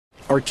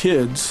Our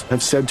kids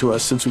have said to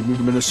us since we moved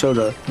to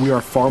Minnesota, we are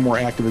far more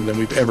active than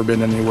we've ever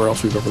been anywhere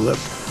else we've ever lived.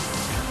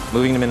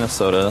 Moving to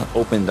Minnesota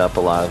opened up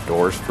a lot of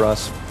doors for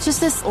us.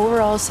 Just this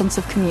overall sense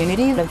of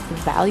community, the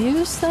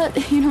values that,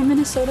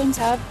 Minnesotans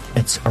have.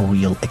 It's a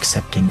real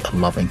accepting,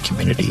 loving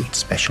community,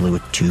 especially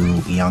with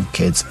 2 young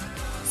kids.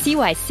 See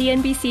why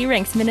CNBC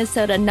ranks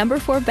Minnesota number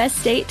 4 best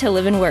state to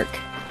live and work.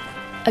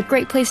 A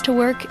great place to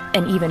work,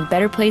 an even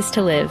better place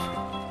to live.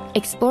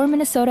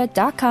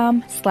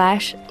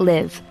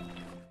 ExploreMinnesota.com/live.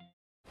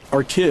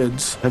 Our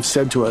kids have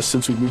said to us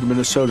since we moved to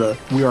Minnesota,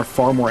 we are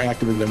far more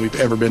active than we've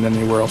ever been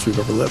anywhere else we've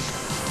ever lived.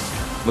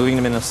 Moving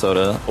to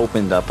Minnesota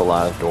opened up a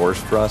lot of doors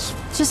for us.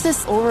 Just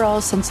this overall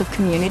sense of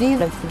community,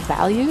 the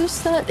values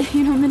that,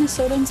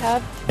 Minnesotans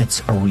have.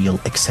 It's a real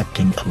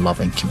accepting,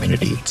 loving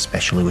community,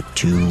 especially with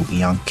 2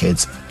 young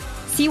kids.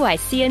 See why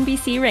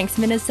CNBC ranks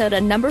Minnesota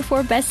number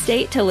 4 best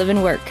state to live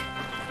and work.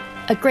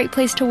 A great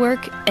place to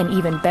work, an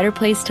even better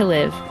place to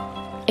live.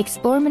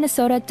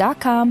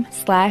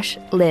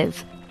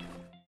 ExploreMinnesota.com/live.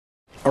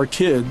 Our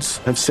kids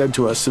have said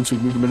to us since we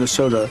moved to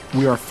Minnesota,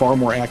 we are far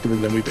more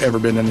active than we've ever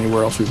been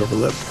anywhere else we've ever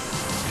lived.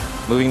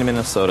 Moving to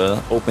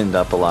Minnesota opened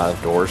up a lot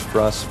of doors for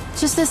us.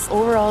 Just this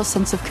overall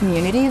sense of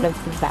community, the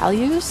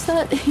values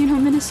that,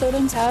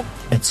 Minnesotans have.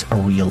 It's a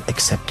real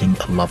accepting,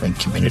 loving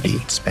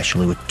community,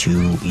 especially with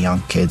 2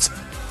 young kids.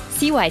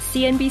 See why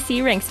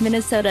CNBC ranks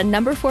Minnesota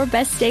number 4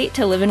 best state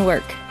to live and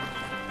work.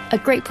 A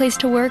great place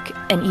to work,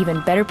 an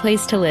even better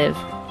place to live.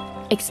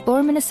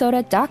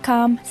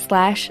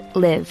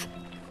 ExploreMinnesota.com/live.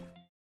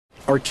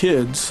 Our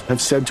kids have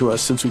said to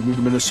us since we moved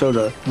to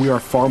Minnesota, we are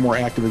far more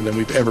active than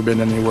we've ever been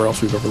anywhere else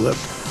we've ever lived.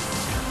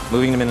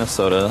 Moving to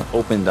Minnesota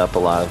opened up a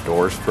lot of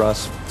doors for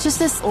us. Just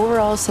this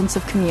overall sense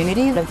of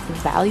community, the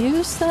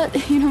values that,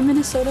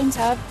 Minnesotans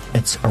have.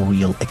 It's a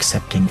real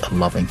accepting,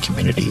 loving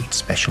community,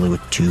 especially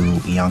with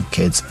 2 young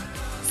kids.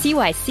 See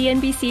why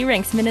CNBC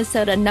ranks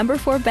Minnesota number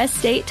 4 best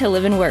state to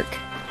live and work.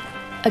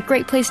 A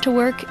great place to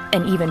work,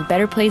 an even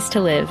better place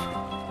to live.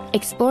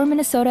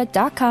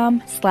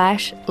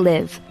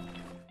 ExploreMinnesota.com/live.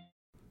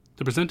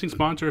 The presenting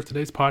sponsor of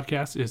today's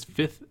podcast is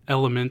Fifth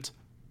Element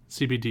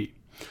CBD.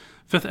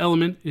 Fifth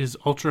Element is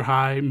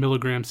ultra-high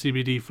milligram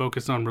CBD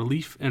focused on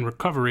relief and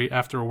recovery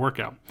after a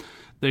workout.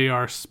 They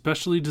are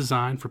specially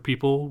designed for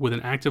people with an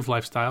active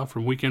lifestyle,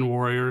 from weekend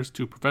warriors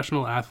to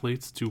professional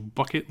athletes to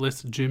bucket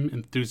list gym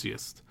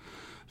enthusiasts.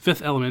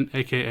 Fifth Element,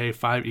 aka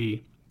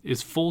 5E,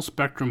 is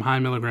full-spectrum high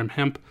milligram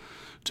hemp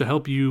to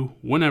help you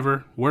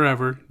whenever,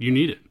 wherever you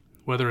need it,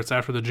 whether it's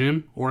after the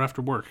gym or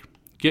after work.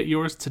 Get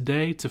yours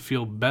today to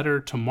feel better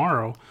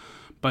tomorrow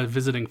by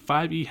visiting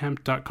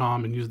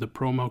 5ehemp.com and use the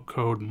promo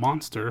code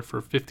MONSTER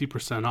for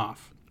 50%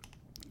 off.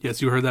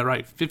 Yes, you heard that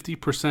right,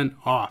 50%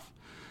 off.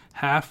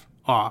 Half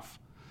off.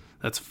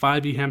 That's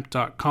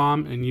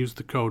 5ehemp.com and use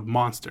the code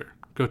MONSTER.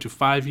 Go to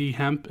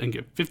 5ehemp and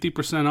get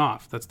 50%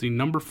 off. That's the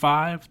number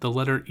 5, the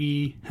letter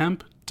E,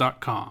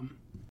 hemp.com.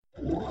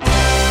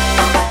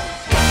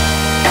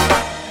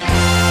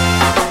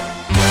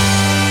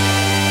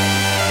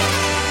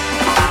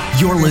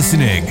 You're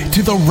listening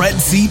to the Red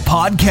Seat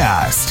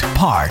Podcast,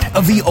 part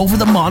of the Over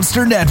the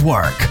Monster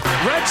Network.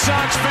 Red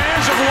Sox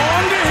fans have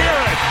longed to hear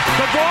it.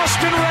 The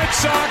Boston Red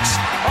Sox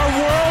are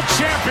world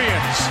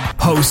champions.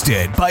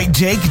 Hosted by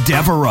Jake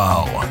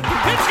Devereaux.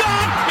 It's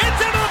gone.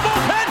 It's into the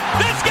bullpen.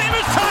 This game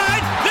is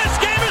tied. This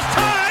game is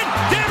tied.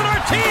 David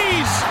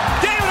Ortiz.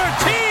 David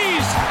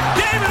Ortiz.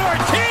 David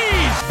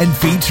Ortiz. And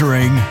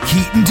featuring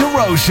Keaton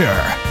DeRocher.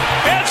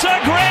 It's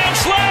a grand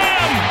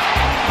slam.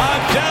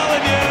 I'm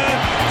telling you.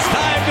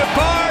 To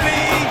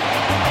party.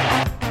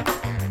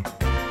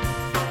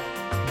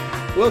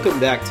 Welcome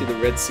back to the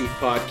Red Seat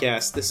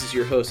Podcast. This is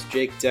your host,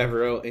 Jake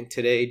Devereaux, and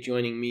today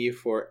joining me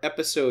for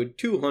episode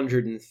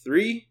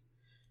 203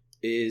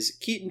 is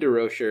Keaton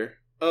DeRocher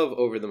of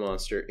Over the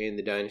Monster and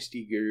the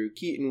Dynasty Guru.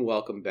 Keaton,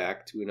 welcome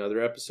back to another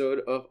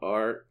episode of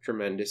our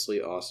tremendously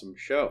awesome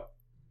show.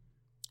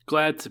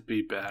 Glad to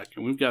be back,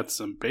 and we've got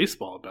some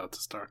baseball about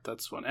to start.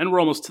 That's fun. And we're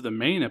almost to the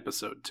main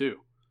episode,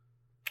 too.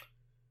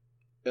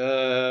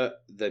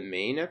 The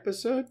main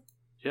episode?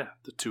 Yeah,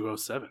 the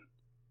 207.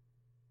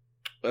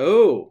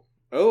 Oh,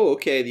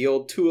 okay, the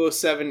old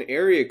 207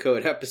 area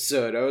code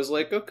episode. I was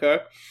like,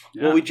 okay.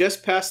 Yeah. Well, we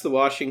just passed the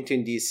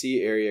Washington,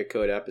 D.C. area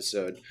code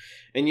episode.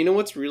 And you know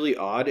what's really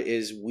odd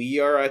is we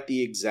are at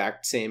the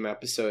exact same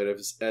episode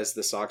as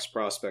the Sox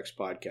Prospects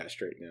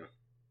podcast right now.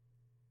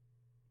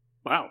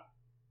 Wow.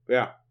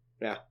 Yeah,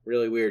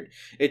 really weird.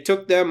 It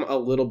took them a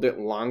little bit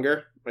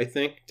longer, I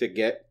think, to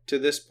get to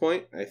this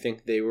point. I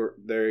think they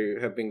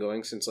have been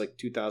going since like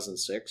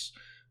 2006.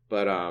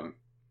 But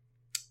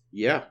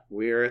yeah,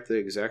 we are at the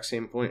exact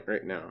same point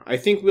right now. I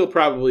think we'll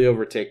probably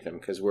overtake them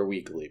because we're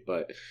weekly.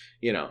 But,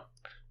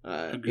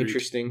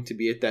 interesting to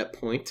be at that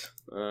point.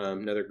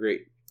 Another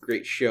great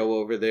show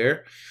over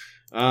there.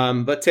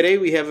 But today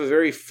we have a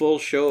very full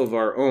show of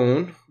our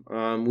own.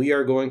 We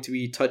are going to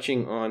be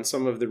touching on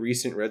some of the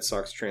recent Red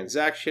Sox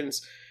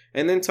transactions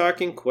and then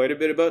talking quite a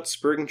bit about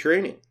spring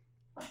training.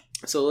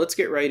 So let's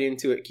get right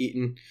into it,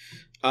 Keaton.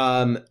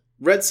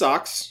 Red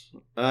Sox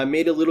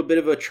made a little bit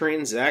of a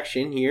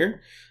transaction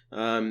here.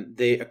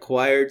 they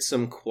acquired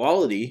some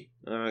quality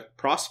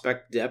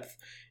prospect depth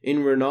in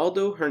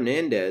Ronaldo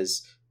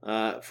Hernandez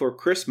for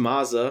Chris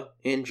Mazza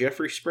and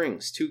Jeffrey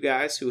Springs, two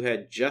guys who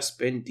had just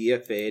been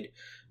DFA'd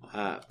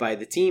by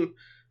the team.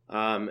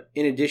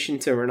 In addition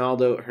to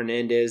Ronaldo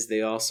Hernandez,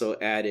 they also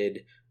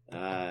added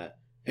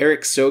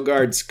Eric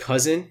Sogard's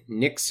cousin,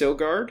 Nick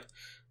Sogard.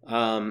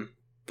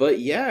 But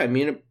yeah, I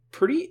mean, a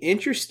pretty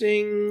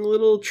interesting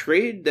little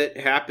trade that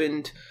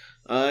happened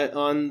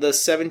on the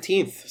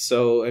 17th.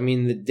 So, I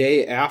mean, the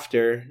day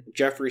after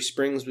Jeffrey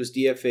Springs was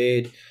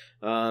DFA'd,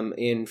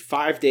 and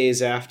 5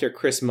 days after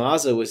Chris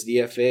Mazza was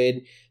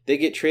DFA'd, they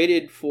get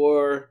traded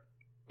for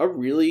a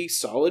really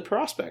solid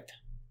prospect.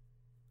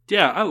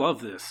 Yeah, I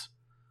love this.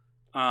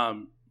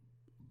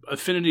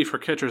 Affinity for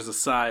catchers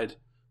aside,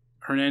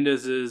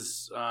 Hernandez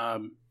is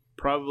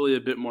probably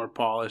a bit more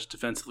polished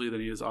defensively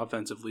than he is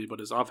offensively, but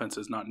his offense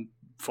is not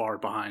far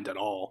behind at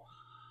all.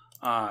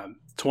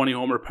 20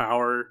 homer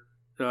power.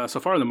 So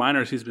far in the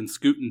minors, he's been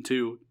scooting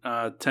too.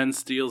 10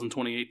 steals in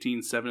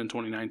 2018, 7 in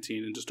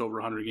 2019, and just over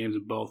 100 games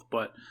in both.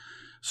 But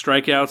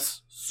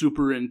strikeouts,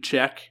 super in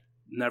check.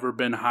 Never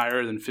been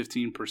higher than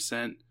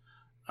 15%.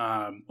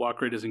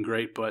 Walk rate isn't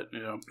great, but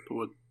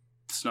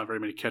it's not very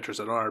many catchers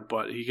that are.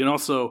 But he can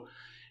also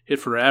hit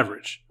for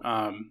average.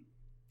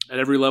 At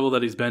every level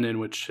that he's been in,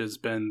 which has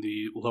been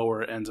the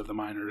lower ends of the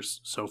minors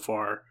so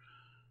far,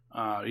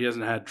 he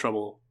hasn't had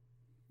trouble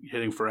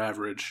hitting for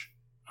average.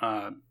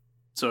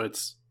 So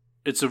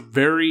it's a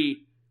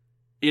very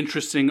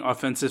interesting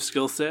offensive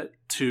skill set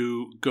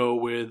to go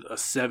with a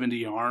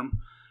 70 arm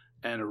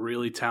and a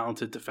really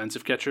talented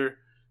defensive catcher.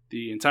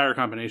 The entire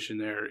combination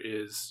there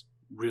is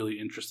really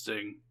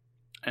interesting.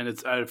 And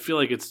I feel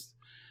like it's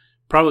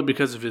probably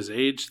because of his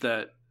age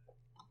that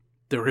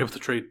they were able to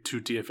trade two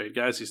DFA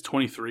guys. He's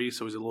 23,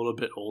 so he's a little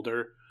bit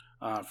older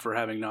for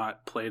having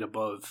not played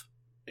above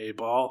A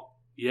ball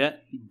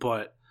yet.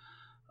 But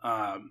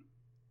a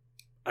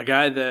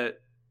guy that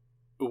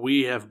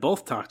we have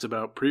both talked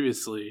about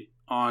previously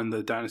on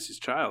the Dynasty's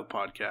Child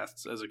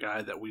podcasts as a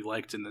guy that we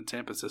liked in the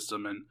Tampa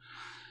system. And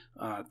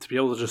to be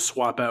able to just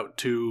swap out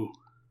two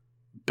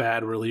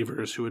bad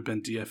relievers who had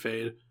been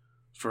DFA'd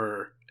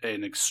for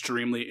an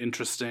extremely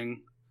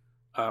interesting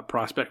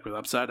prospect with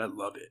upside, I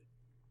love it.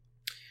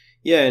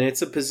 Yeah, and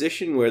it's a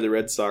position where the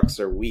Red Sox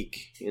are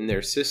weak in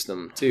their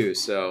system, too.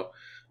 So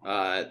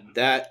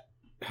that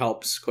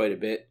helps quite a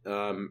bit.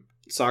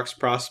 Sox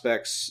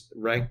prospects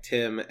ranked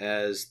him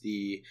as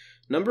the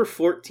number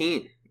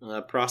 14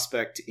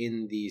 prospect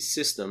in the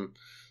system.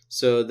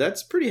 So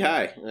that's pretty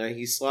high.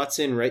 He slots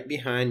in right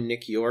behind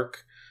Nick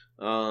York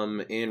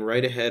and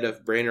right ahead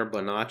of Brainer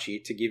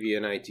Bonacci, to give you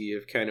an idea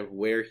of kind of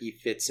where he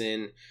fits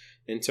in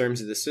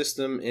terms of the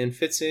system, and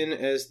fits in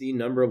as the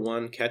number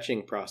 1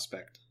 catching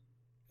prospect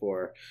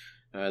for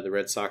the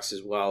Red Sox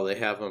as well. They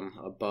have him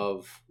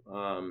above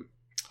Wong.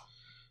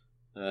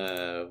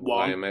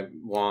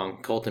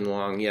 Colton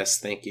Wong. Yes,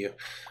 thank you.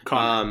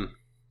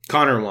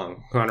 Connor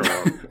Wong.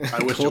 I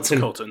wish it was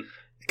Colton.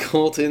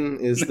 Colton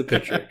is the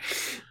pitcher.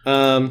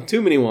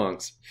 Too many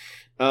Wongs.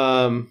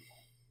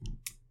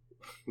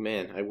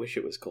 Man, I wish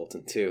it was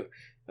Colton too.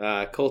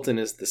 Colton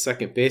is the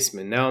second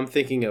baseman. Now I'm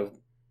thinking of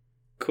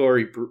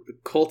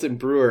Colton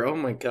Brewer. Oh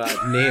my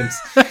God, names.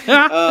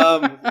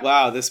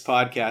 Wow, this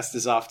podcast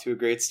is off to a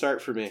great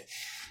start for me.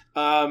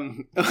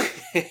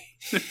 Okay.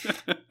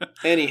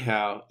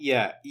 Anyhow,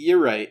 yeah, you're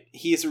right.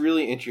 He's a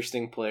really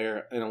interesting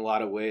player in a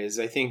lot of ways.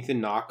 I think the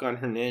knock on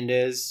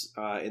Hernandez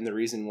and the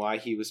reason why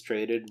he was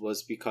traded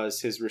was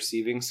because his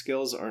receiving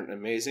skills aren't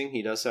amazing.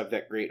 He does have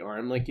that great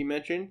arm, like you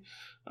mentioned,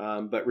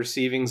 but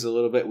receiving's a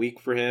little bit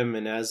weak for him.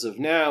 And as of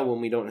now,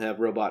 when we don't have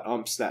robot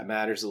umps, that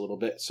matters a little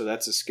bit. So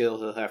that's a skill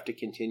he'll have to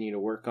continue to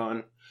work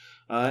on.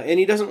 And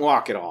he doesn't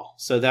walk at all.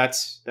 So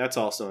that's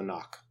also a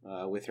knock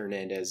with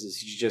Hernandez. Is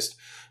he's just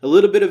a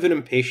little bit of an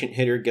impatient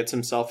hitter, gets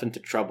himself into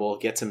trouble,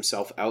 gets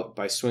himself out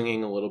by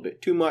swinging a little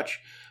bit too much.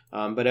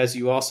 But as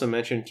you also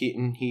mentioned,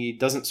 Keaton, he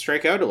doesn't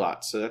strike out a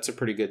lot. So that's a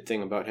pretty good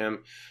thing about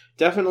him.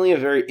 Definitely a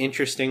very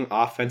interesting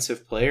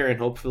offensive player, and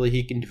hopefully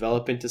he can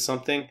develop into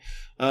something.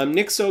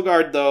 Nick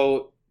Sogard,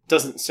 though,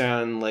 doesn't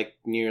sound like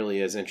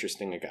nearly as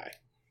interesting a guy.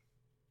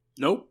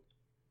 Nope.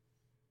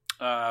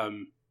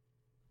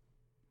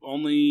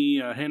 Only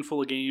a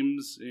handful of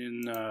games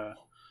in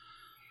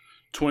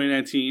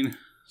 2019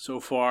 so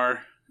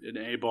far in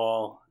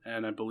A-ball,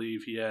 and I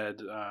believe he had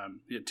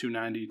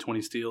 290,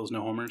 20 steals,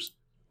 no homers.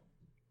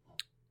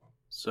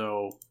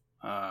 So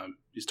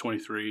he's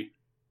 23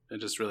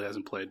 and just really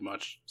hasn't played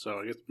much. So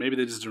I guess maybe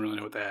they just don't really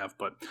know what they have,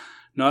 but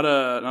not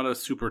a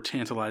super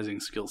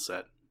tantalizing skill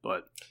set.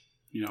 But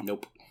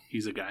nope,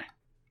 he's a guy.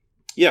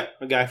 Yeah,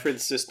 a guy for the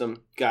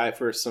system, guy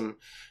for some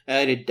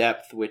added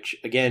depth, which,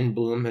 again,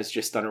 Bloom has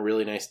just done a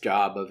really nice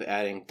job of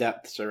adding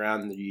depths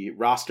around the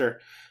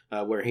roster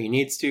where he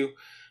needs to.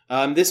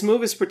 This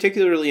move is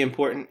particularly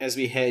important as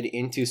we head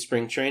into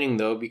spring training,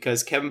 though,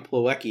 because Kevin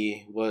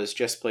Plawecki was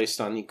just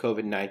placed on the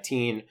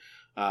COVID-19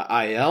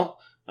 IL,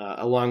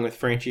 along with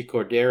Franchi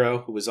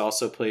Cordero, who was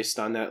also placed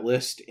on that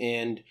list,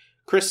 and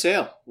Chris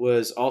Sale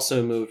was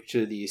also moved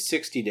to the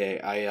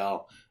 60-day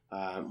IL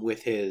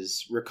with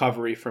his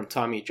recovery from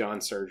Tommy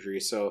John surgery.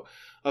 So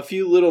a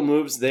few little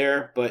moves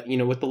there, but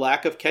with the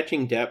lack of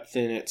catching depth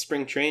and at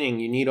spring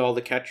training, you need all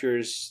the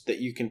catchers that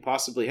you can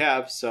possibly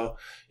have. So,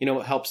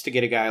 it helps to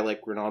get a guy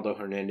like Ronaldo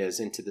Hernandez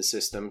into the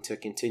system to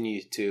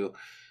continue to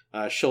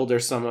shoulder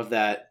some of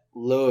that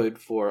load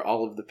for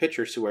all of the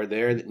pitchers who are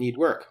there that need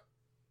work.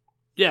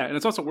 Yeah, and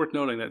it's also worth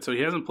noting that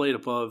he hasn't played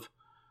above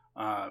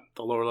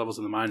the lower levels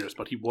in the minors,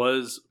 but he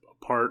was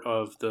part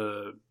of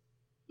the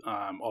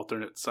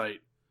alternate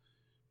site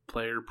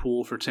player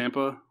pool for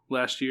Tampa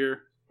last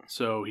year.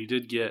 So he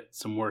did get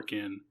some work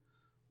in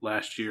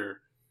last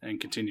year and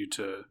continued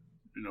to,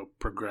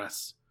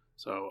 progress.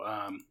 So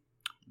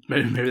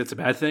maybe that's a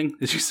bad thing.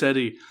 As you said,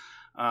 he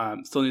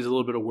still needs a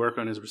little bit of work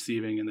on his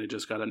receiving, and they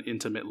just got an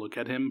intimate look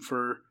at him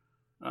for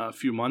a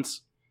few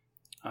months.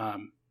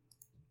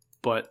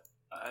 But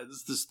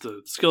just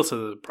the skill set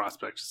of the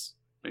prospects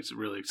makes it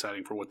really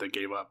exciting for what they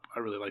gave up. I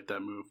really like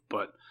that move.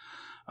 But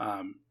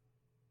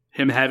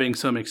him having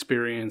some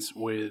experience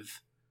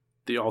with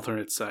the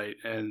alternate site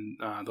and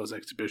those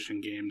exhibition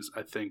games,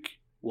 I think,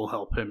 will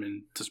help him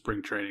into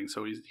spring training.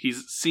 So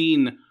he's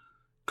seen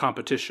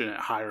competition at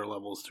higher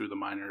levels through the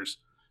minors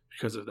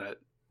because of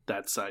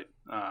that site.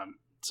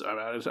 So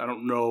I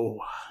don't know.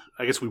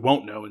 I guess we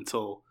won't know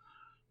until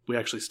we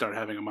actually start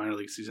having a minor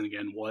league season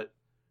again what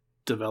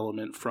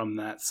development from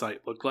that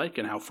site looked like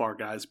and how far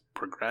guys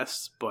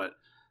progress. But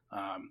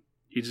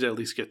he did at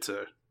least get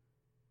to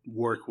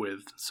work with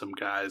some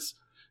guys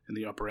in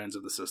the upper ends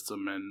of the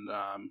system and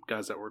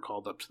guys that were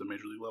called up to the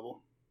major league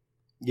level.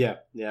 Yeah,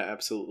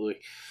 absolutely.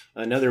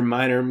 Another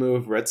minor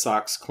move, Red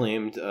Sox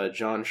claimed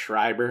John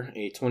Schreiber,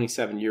 a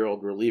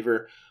 27-year-old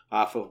reliever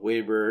off of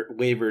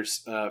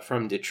waivers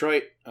from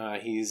Detroit.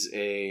 He's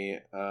a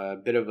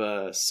bit of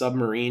a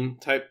submarine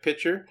type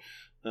pitcher,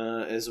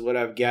 is what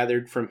I've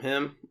gathered from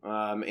him.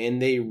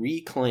 And they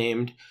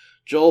reclaimed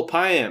Joel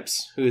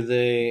Payamps, who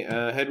they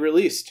had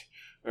released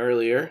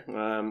earlier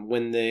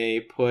when they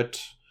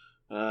put...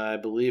 I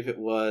believe it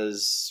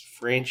was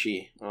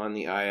Franchi on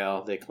the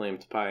IL. They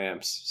claimed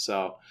Payamps.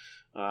 So,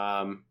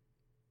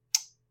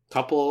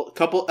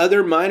 couple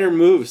other minor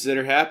moves that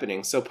are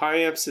happening. So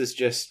Payamps is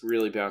just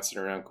really bouncing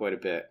around quite a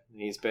bit.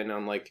 He's been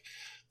on like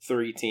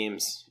 3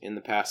 teams in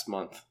the past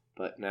month,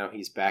 but now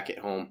he's back at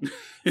home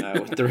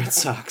with the Red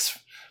Sox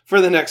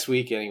for the next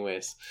week,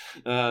 anyways.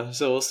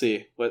 So we'll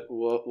see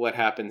what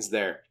happens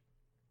there.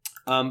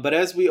 But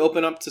as we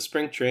open up to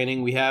spring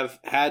training, we have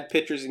had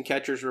pitchers and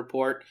catchers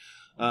report.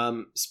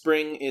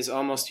 Spring is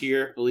almost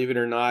here, believe it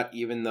or not,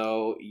 even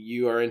though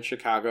you are in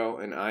Chicago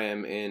and I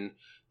am in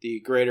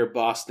the greater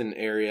Boston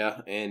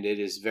area and it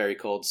is very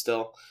cold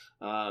still.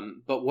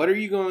 But what are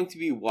you going to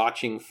be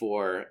watching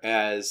for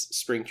as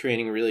spring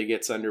training really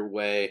gets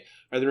underway?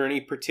 Are there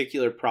any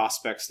particular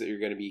prospects that you're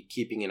going to be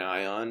keeping an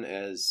eye on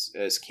as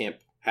camp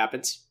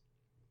happens?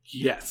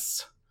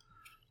 Yes.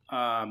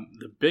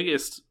 The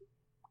biggest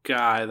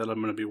guy that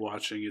I'm going to be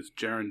watching is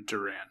Jarren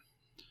Duran.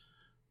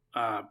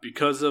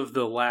 Because of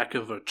the lack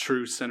of a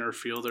true center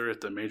fielder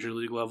at the major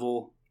league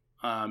level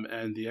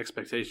and the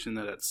expectation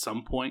that at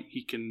some point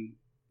he can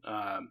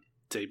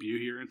debut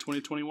here in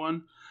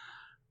 2021,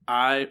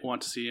 I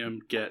want to see him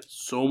get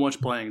so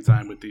much playing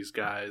time with these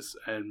guys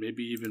and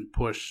maybe even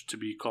push to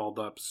be called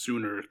up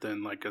sooner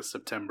than like a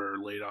September,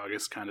 late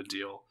August kind of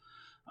deal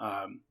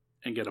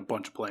and get a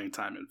bunch of playing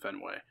time in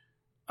Fenway.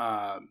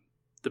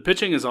 The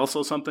pitching is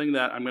also something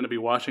that I'm going to be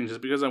watching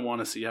just because I want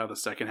to see how the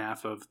second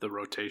half of the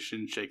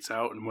rotation shakes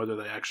out and whether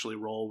they actually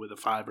roll with a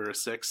 5 or a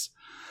 6.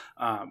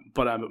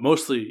 But I'm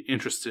mostly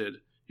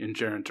interested in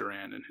Jarren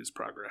Duran and his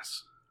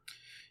progress.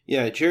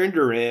 Yeah, Jarren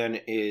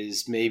Duran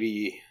is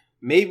maybe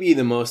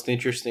the most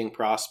interesting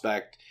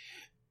prospect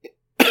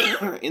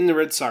in the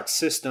Red Sox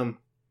system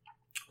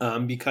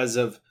because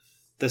of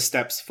the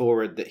steps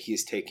forward that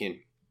he's taken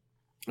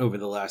over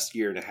the last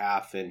year and a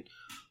half and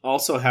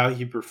also how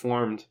he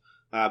performed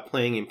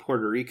playing in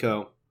Puerto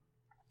Rico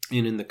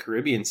and in the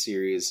Caribbean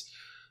Series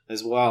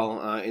as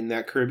well. In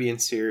that Caribbean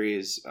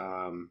Series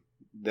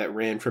that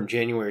ran from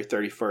January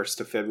 31st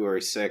to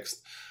February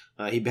 6th,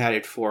 he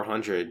batted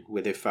 .400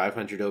 with a .500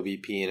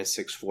 OBP and a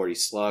 .640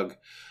 slug,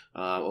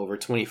 over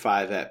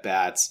 25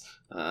 at-bats.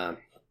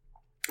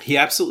 He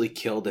absolutely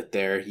killed it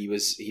there. He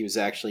was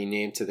actually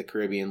named to the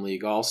Caribbean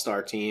League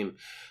All-Star team,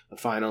 the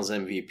Finals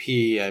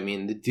MVP. I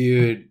mean, the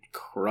dude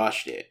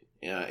crushed it.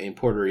 In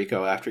Puerto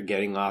Rico after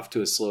getting off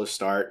to a slow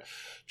start.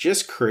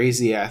 Just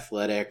crazy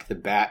athletic. The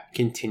bat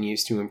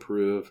continues to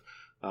improve.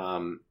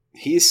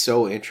 He's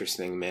so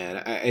interesting, man.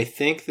 I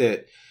think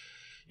that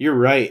you're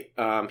right.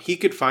 He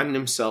could find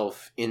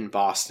himself in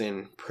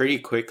Boston pretty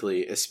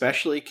quickly,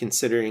 especially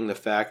considering the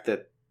fact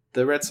that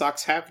the Red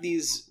Sox have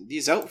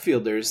these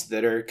outfielders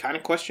that are kind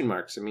of question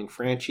marks. I mean,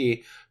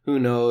 Franchi, who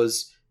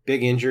knows?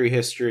 Big injury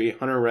history.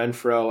 Hunter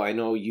Renfroe, I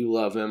know you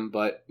love him,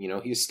 but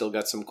he's still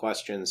got some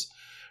questions.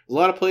 A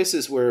lot of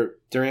places where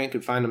Duran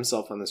could find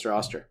himself on this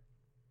roster.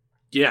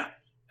 Yeah,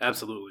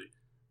 absolutely.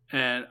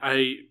 And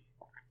I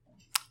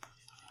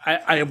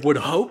would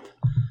hope.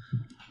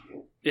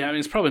 Yeah, I mean,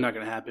 it's probably not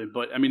going to happen.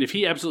 But, I mean, if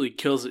he absolutely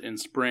kills it in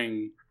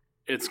spring,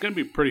 it's going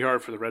to be pretty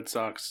hard for the Red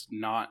Sox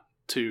not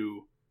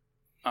to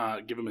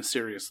give him a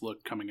serious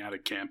look coming out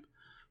of camp.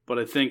 But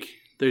I think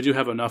they do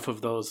have enough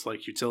of those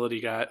like utility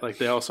guys. Like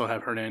they also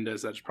have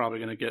Hernandez that's probably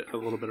going to get a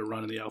little bit of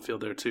run in the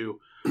outfield there too.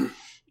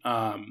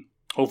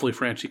 Hopefully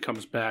Franchi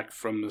comes back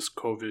from this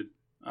COVID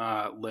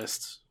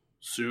list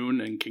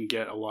soon and can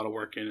get a lot of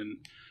work in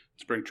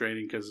spring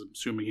training, because I'm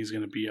assuming he's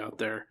going to be out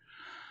there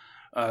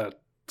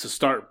to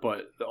start.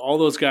 But all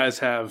those guys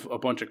have a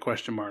bunch of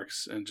question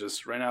marks, and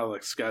just right now,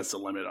 like, sky's the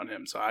limit on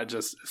him. So I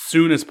just, as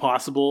soon as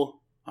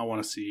possible, I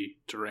want to see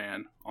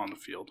Duran on the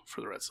field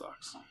for the Red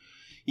Sox.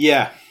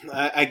 Yeah,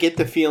 I get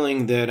the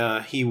feeling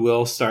that he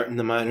will start in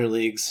the minor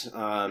leagues.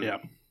 Yeah.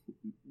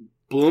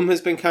 Bloom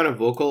has been kind of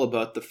vocal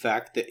about the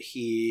fact that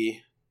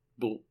he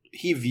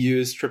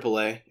views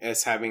AAA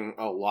as having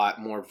a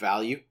lot more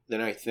value than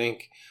I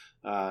think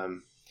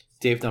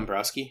Dave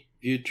Dombrowski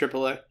viewed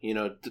AAA. You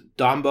know,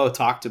 Dombo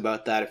talked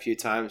about that a few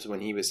times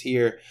when he was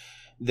here,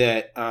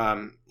 that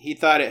he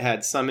thought it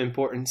had some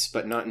importance,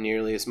 but not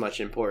nearly as much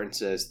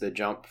importance as the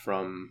jump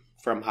from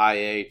high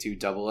A to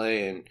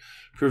AA, and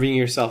proving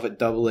yourself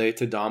at AA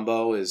to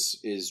Dombo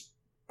is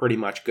pretty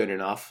much good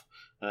enough.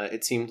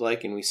 It seemed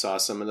like, and we saw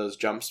some of those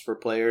jumps for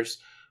players,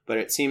 but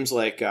it seems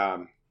like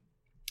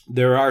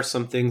there are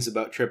some things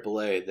about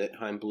AAA that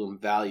Chaim Bloom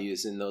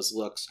values in those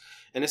looks,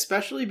 and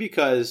especially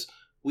because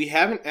we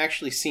haven't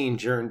actually seen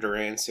Jarren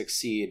Duran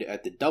succeed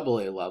at the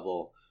AA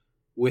level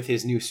with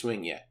his new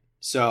swing yet.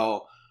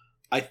 So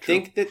I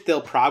think that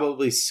they'll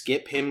probably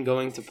skip him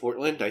going to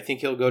Portland. I think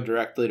he'll go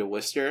directly to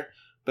Worcester,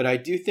 but I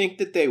do think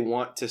that they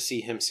want to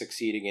see him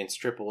succeed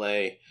against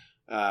AAA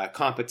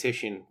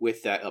competition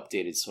with that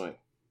updated swing.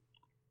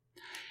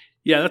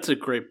 Yeah, that's a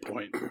great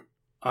point.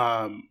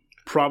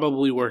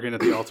 Probably working at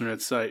the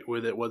alternate site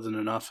with it wasn't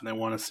enough, and they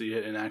want to see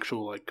it in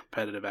actual like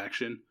competitive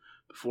action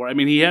before. I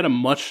mean, he had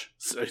a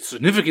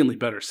significantly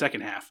better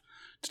second half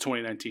to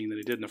 2019 than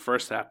he did in the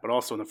first half, but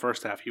also in the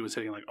first half he was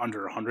hitting like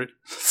under 100,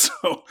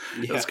 so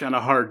It was kind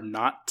of hard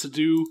not to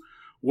do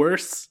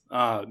worse.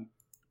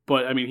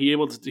 But I mean, he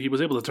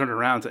was able to turn it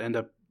around to end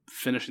up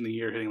finishing the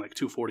year hitting like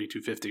 240,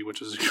 250,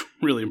 which is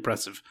really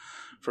impressive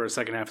for a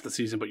second half of the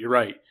season. But you're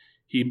right.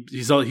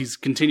 He's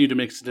continued to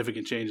make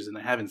significant changes, and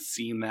I haven't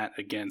seen that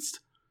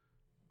against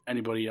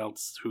anybody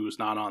else who's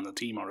not on the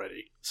team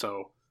already.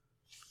 So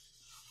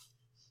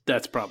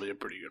that's probably a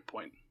pretty good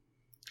point.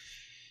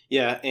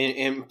 Yeah,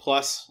 and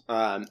plus,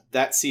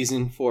 that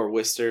season for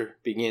Worcester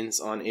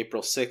begins on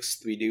April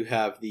 6th. We do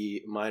have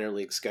the minor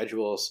league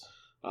schedules,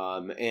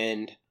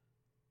 and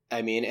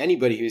I mean,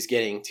 anybody who's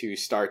getting to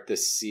start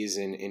this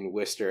season in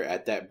Worcester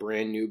at that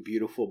brand new,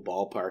 beautiful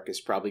ballpark is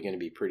probably going to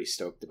be pretty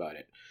stoked about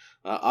it.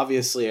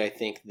 Obviously, I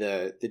think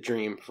the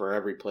dream for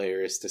every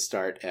player is to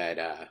start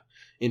at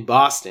in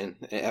Boston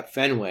at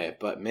Fenway.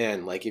 But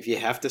man, like if you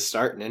have to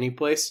start in any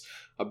place,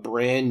 a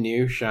brand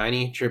new,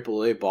 shiny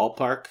AAA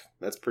ballpark,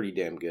 that's pretty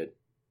damn good.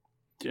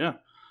 Yeah.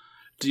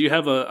 Do you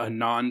have a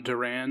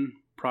non-Duran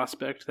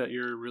prospect that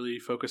you're really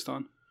focused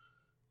on?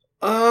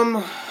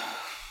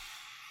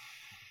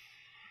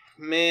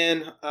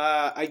 Man,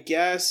 I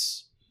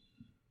guess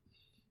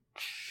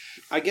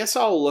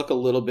I'll look a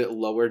little bit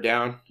lower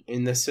down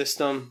in the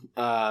system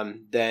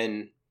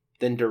than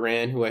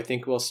Duran, who I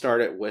think will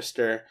start at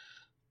Worcester.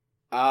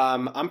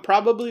 I'm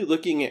probably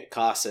looking at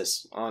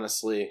Casas,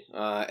 honestly,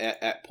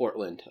 at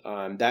Portland.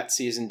 That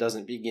season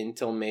doesn't begin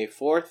till May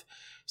 4th,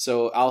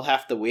 so I'll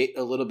have to wait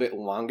a little bit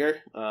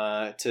longer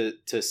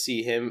to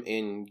see him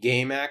in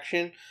game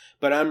action.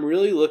 But I'm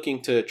really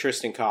looking to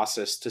Tristan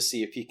Casas to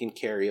see if he can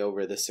carry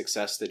over the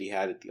success that he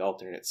had at the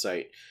alternate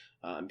site.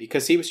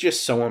 Because he was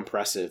just so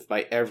impressive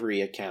by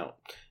every account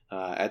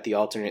at the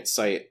alternate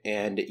site.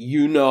 And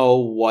you know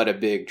what a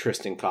big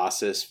Tristan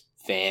Casas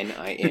fan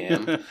I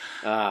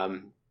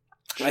am.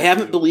 I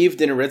haven't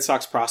believed in a Red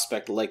Sox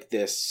prospect like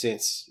this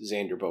since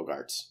Xander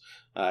Bogaerts,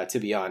 to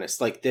be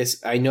honest. Like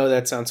this, I know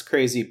that sounds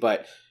crazy,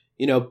 but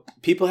you know,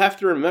 people have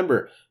to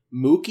remember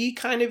Mookie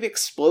kind of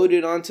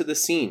exploded onto the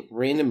scene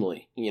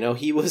randomly. You know,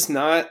 he was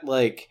not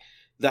like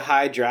the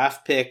high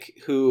draft pick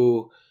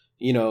who,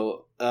 you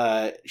know,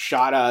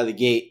 shot out of the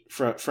gate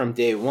from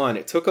day one.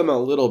 It took him a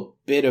little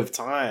bit of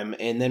time,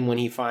 and then when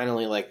he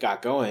finally like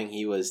got going,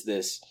 he was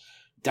this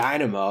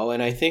dynamo.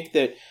 And I think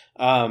that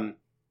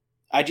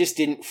I just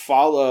didn't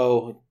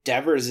follow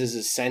Devers'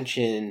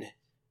 ascension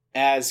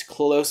as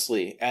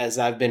closely as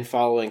I've been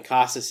following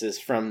Casas's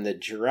from the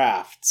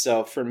draft.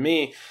 So for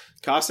me,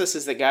 Casas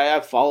is the guy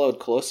I've followed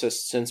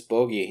closest since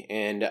Bogey,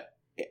 and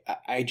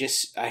I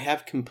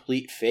have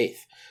complete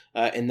faith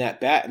in that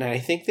bat. And I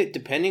think that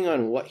depending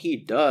on what he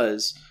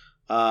does,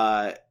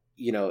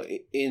 you know,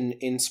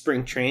 in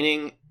spring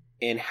training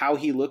and how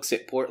he looks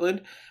at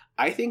Portland,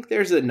 I think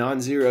there's a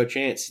non-zero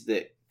chance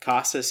that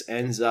Casas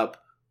ends up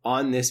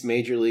on this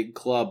major league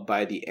club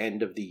by the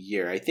end of the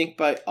year. I think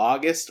by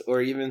August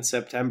or even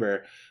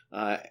September,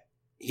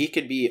 he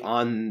could be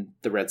on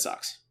the Red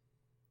Sox.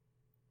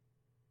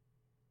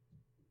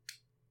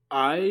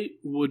 I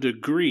would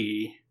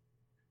agree,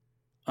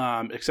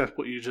 except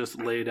what you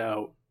just laid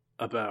out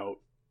about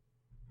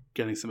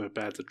getting some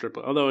at-bats at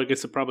AAA. Although I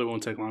guess it probably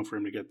won't take long for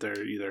him to get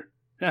there either.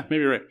 Yeah,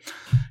 maybe you're right.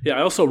 Yeah,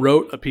 I also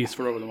wrote a piece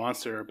for Over the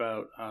Monster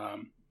about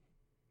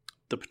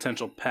the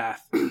potential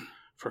path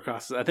for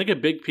Costas. I think a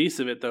big piece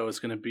of it, though, is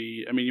going to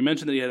be, I mean, you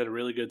mentioned that he had a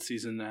really good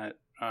season at,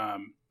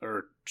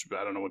 or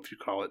I don't know what you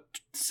call it,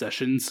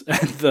 sessions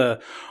at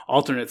the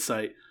alternate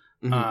site,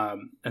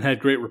 and had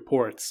great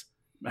reports.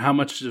 How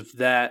much of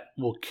that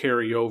will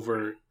carry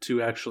over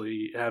to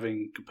actually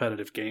having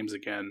competitive games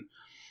again?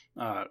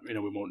 We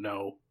won't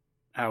know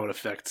how it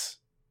affects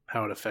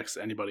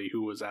anybody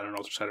who was at an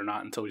alter site or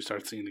not until we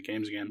start seeing the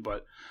games again.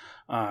 But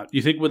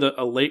you think with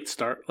a late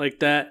start like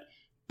that,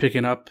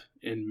 picking up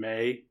in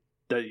May,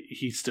 that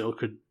he still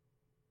could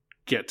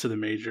get to the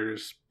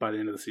majors by the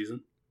end of the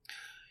season?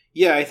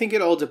 Yeah, I think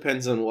it all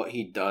depends on what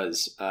he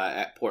does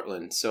at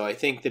Portland. So I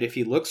think that if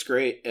he looks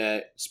great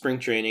at spring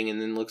training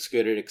and then looks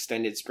good at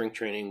extended spring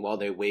training while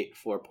they wait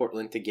for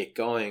Portland to get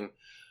going,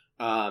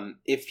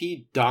 if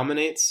he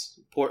dominates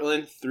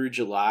Portland through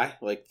July,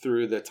 like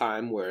through the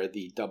time where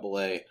the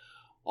AA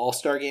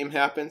All-Star game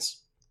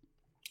happens,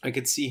 I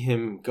could see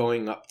him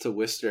going up to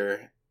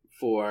Worcester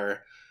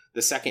for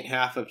the second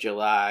half of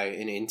July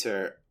and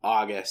into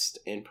August,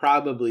 and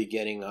probably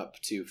getting up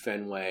to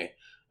Fenway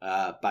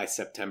by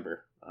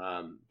September.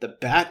 The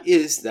bat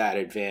is that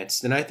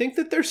advanced, and I think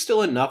that there's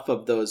still enough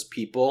of those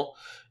people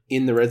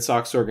in the Red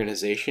Sox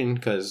organization,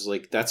 because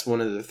that's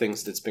one of the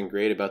things that's been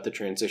great about the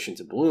transition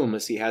to Bloom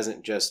is he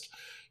hasn't just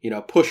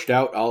pushed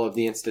out all of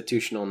the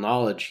institutional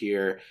knowledge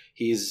here.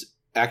 He's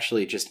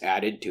actually just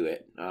added to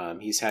it.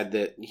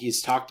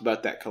 He's talked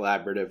about that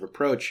collaborative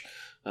approach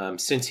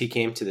since he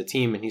came to the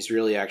team, and he's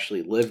really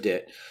actually lived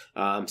it.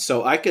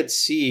 So I could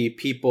see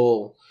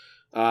people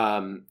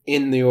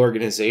in the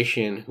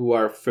organization who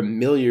are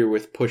familiar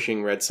with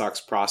pushing Red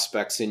Sox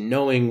prospects and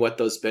knowing what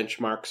those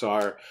benchmarks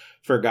are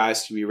for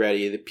guys to be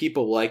ready. The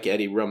people like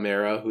Eddie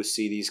Romero who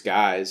see these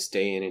guys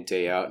day in and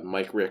day out, and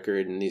Mike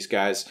Rickard and these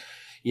guys,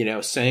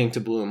 saying to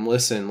Bloom,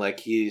 listen,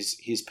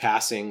 he's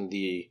passing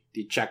the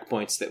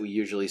checkpoints that we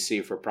usually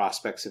see for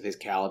prospects of his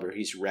caliber.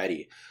 He's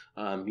ready.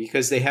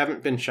 Because they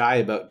haven't been shy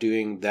about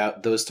doing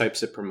those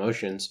types of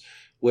promotions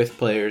with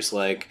players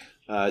like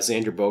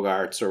Xander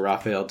Bogaerts or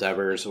Rafael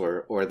Devers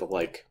or the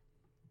like.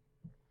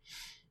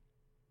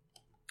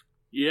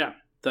 Yeah,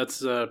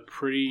 that's a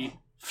pretty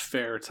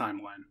fair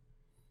timeline.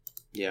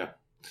 Yeah,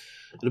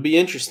 it'll be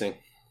interesting.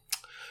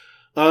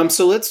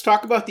 So let's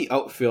talk about the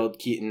outfield,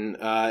 Keaton.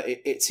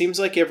 It seems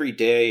like every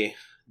day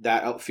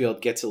that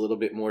outfield gets a little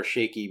bit more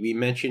shaky. We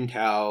mentioned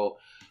how,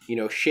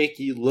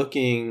 shaky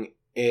looking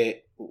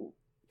it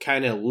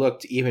kind of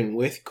looked even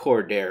with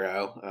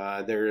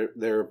Cordero.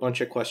 There are a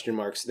bunch of question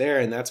marks there,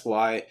 and that's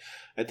why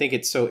I think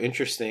it's so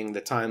interesting,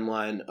 the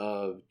timeline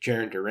of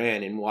Jarren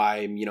Duran, and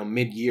why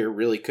mid-year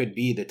really could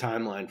be the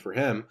timeline for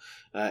him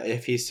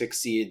if he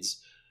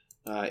succeeds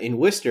in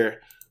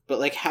Worcester.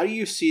 But how do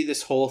you see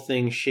this whole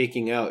thing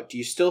shaking out? Do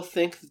you still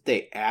think that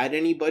they add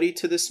anybody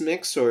to this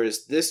mix, or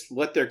is this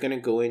what they're going to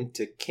go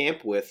into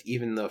camp with,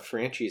 even though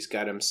Franchy's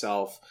got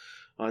himself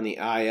on the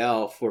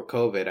IL for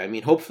COVID? I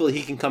mean, hopefully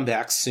he can come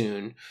back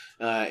soon,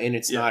 and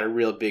it's not a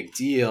real big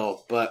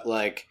deal, but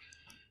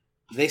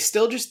they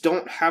still just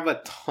don't have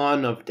a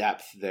ton of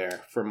depth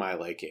there for my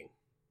liking.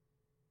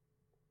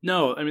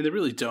 No, I mean, they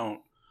really don't.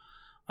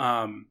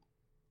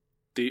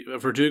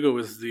 Verdugo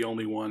is the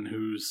only one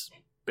who's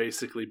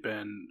basically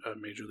been a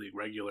major league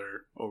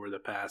regular over the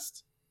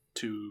past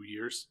 2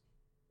 years.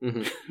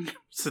 Mm-hmm.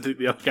 So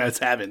the other guys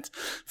haven't.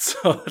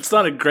 So it's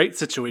not a great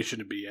situation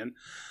to be in.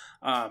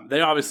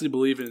 They obviously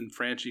believe in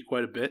Franchy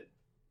quite a bit,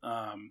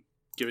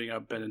 giving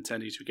up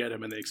Benintendi to get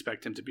him, and they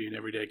expect him to be an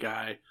everyday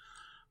guy.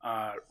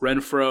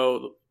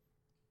 Renfroe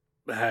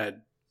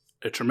had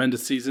a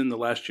tremendous season. The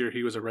last year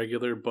he was a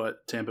regular,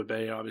 but Tampa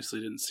Bay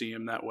obviously didn't see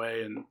him that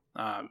way, and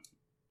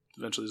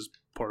eventually just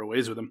parted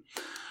ways with him.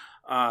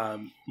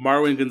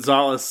 Marwin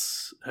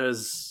Gonzalez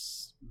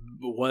was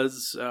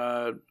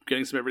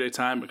getting some everyday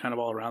time, but kind of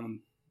all around them.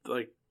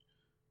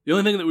 The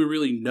only thing that we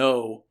really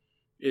know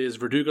is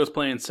Verdugo's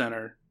playing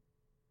center,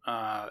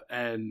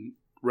 and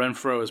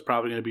Renfroe is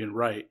probably going to be in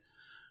right.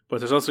 But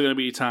there's also going to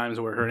be times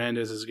where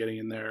Hernandez is getting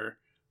in there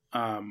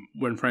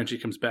when Franchy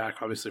comes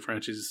back. Obviously,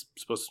 Franchy's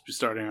supposed to be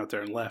starting out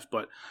there in left,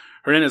 but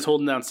Hernandez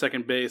holding down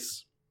second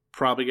base,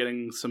 probably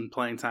getting some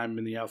playing time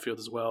in the outfield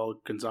as well.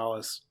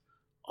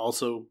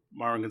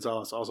 Marwin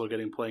Gonzalez also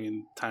getting playing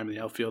in time in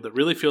the outfield. It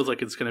really feels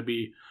like it's going to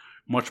be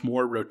much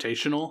more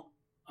rotational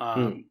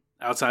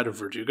outside of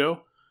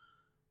Verdugo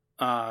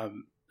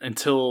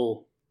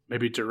until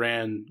maybe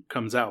Duran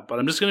comes out. But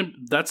I'm just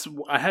going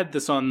to – I had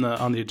this on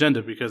the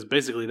agenda because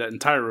basically that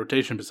entire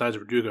rotation besides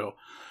Verdugo,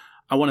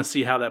 I want to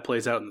see how that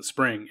plays out in the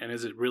spring. And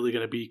is it really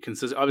going to be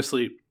consistent?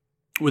 Obviously,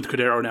 with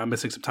Cordero now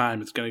missing some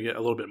time, it's going to get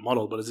a little bit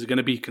muddled. But is it going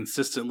to be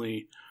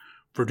consistently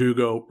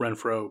Verdugo,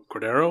 Renfroe,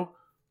 Cordero?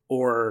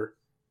 Or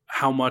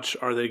how much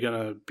are they going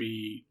to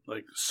be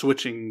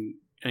switching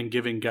and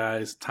giving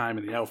guys time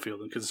in the outfield?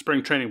 Because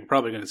spring training, we're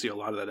probably going to see a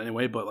lot of that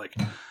anyway. But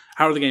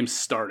how are the games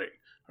starting?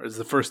 Or is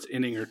the first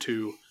inning or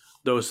two,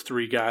 those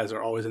three guys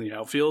are always in the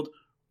outfield?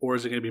 or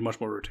is it going to be much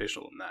more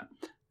rotational than that?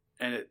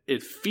 And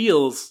it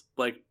feels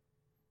like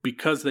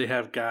because they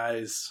have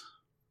guys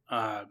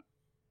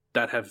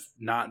that have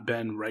not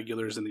been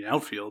regulars in the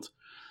outfield,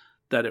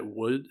 that it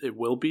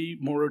will be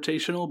more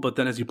rotational. But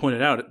then, as you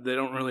pointed out, they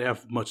don't really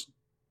have much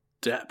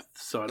depth,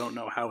 so I don't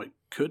know how it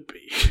could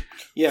be.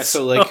 Yeah,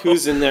 so like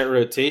who's in that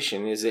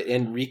rotation? Is it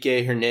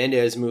Enrique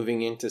Hernandez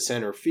moving into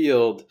center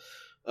field,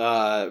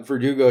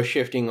 Verdugo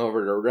shifting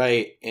over to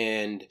right,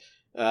 and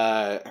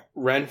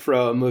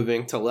Renfroe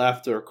moving to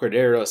left, or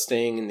Cordero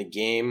staying in the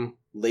game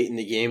late in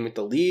the game with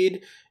the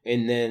lead,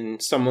 and then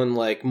someone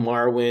like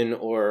Marwin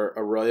or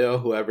Arroyo,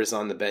 whoever's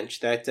on the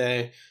bench that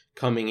day,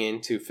 coming in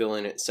to fill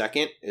in at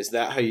second? Is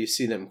that how you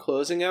see them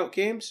closing out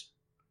games?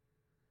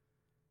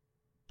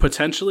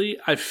 Potentially.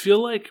 I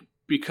feel like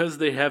because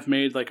they have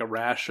made like a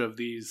rash of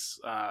these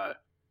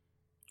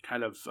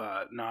kind of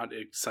not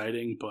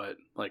exciting but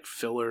like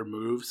filler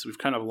moves, we've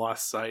kind of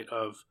lost sight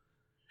of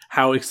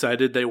how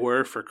excited they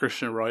were for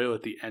Christian Arroyo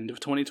at the end of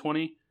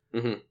 2020.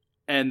 Mm-hmm.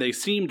 And they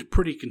seemed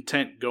pretty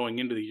content going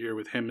into the year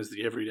with him as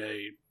the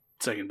everyday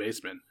second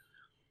baseman.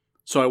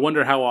 So I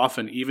wonder how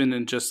often, even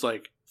in just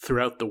like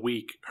throughout the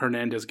week,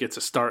 Hernandez gets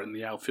a start in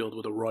the outfield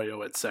with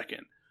Arroyo at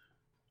second.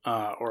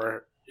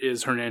 Or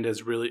is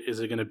Hernandez really, is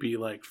it going to be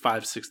like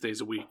 5-6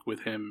 days a week with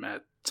him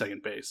at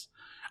second base?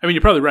 I mean,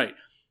 you're probably right.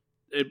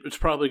 It's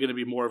probably going to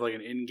be more of like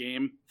an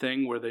in-game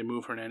thing where they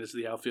move Hernandez to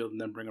the outfield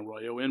and then bring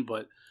Arroyo in,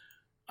 but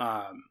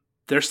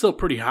they're still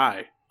pretty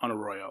high on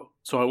Arroyo.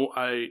 So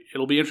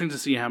it'll be interesting to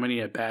see how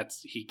many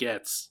at-bats he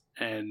gets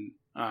and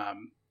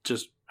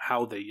just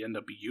how they end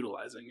up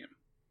utilizing him.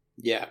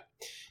 Yeah,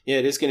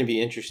 it is going to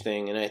be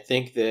interesting. And I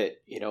think that,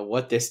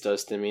 what this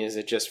does to me is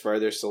it just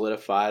further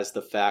solidifies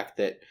the fact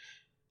that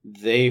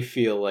they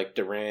feel like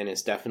Duran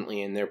is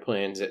definitely in their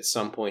plans at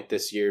some point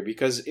this year.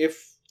 Because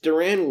if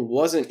Duran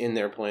wasn't in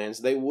their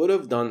plans, they would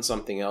have done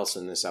something else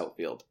in this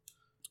outfield.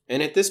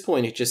 And at this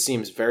point, it just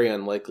seems very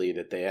unlikely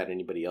that they add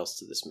anybody else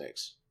to this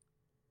mix.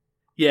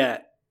 Yeah,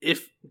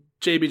 if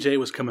JBJ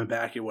was coming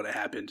back, it would have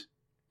happened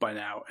by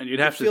now. And you'd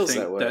have to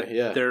think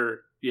that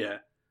they're,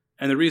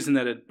 and the reason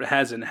that it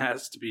hasn't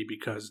has to be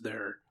because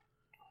they're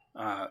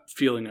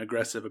feeling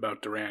aggressive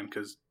about Duran,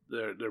 because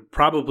there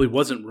probably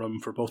wasn't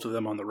room for both of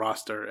them on the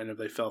roster. And if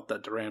they felt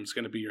that Duran was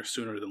going to be here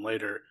sooner than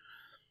later,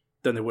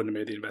 then they wouldn't have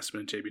made the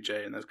investment in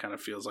JBJ. And that kind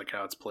of feels like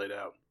how it's played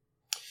out.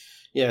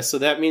 Yeah, so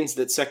that means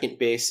that second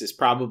base is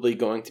probably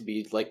going to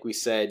be, like we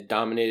said,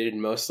 dominated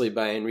mostly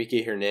by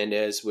Enrique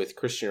Hernandez, with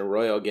Christian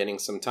Arroyo getting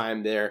some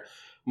time there.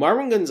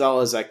 Marwin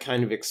Gonzalez, I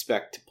kind of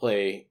expect to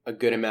play a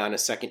good amount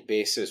of second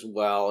base as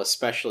well,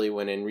 especially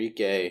when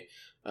Enrique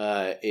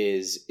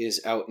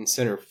is out in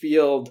center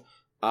field.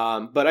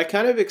 But I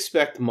kind of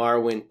expect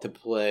Marwin to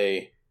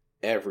play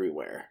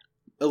everywhere,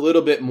 a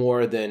little bit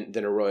more than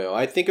Arroyo.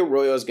 I think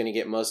Arroyo is going to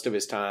get most of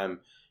his time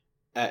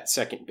at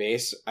second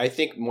base. I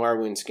think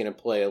Marwin's going to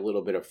play a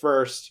little bit of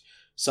first,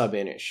 sub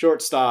in at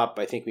shortstop.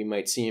 I think we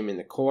might see him in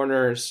the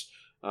corners,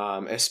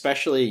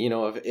 especially,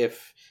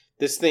 if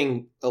this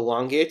thing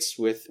elongates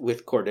with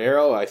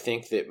Cordero. I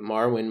think that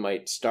Marwin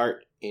might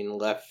start in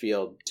left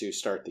field to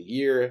start the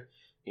year,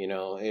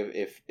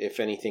 if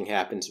anything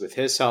happens with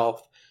his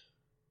health.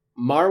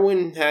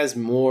 Marwin has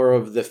more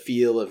of the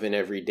feel of an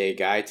everyday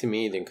guy to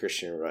me than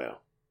Christian Arroyo.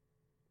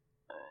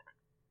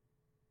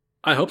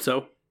 I hope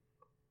so.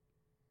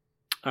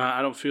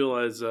 I don't feel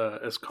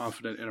as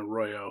confident in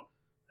Arroyo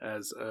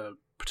as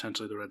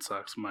potentially the Red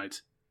Sox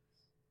might.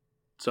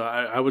 So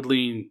I would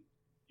lean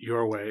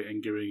your way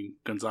in giving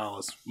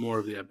Gonzalez more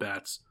of the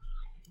at-bats.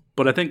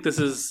 But I think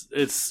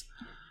it's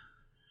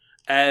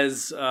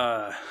as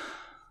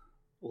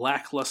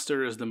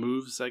lackluster as the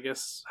moves, I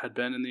guess, had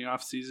been in the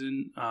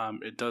offseason.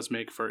 It does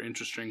make for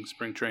interesting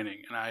spring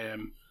training. And I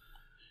am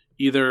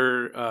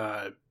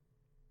either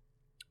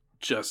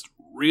just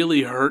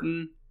really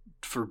hurting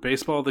for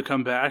baseball to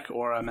come back,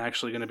 or I'm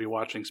actually going to be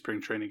watching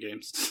spring training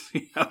games to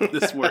see how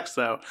this works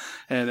out.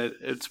 And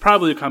it's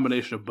probably a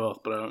combination of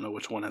both, but I don't know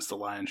which one has the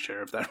lion's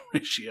share of that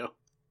ratio.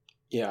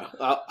 Yeah,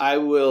 I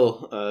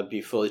will be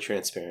fully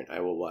transparent.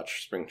 I will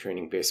watch spring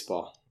training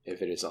baseball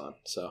if it is on.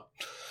 So,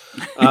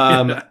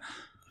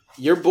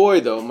 your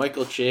boy, though,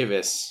 Michael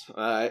Chavis,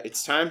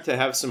 it's time to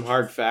have some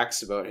hard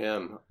facts about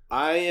him.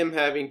 I am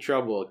having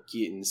trouble,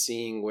 Keaton,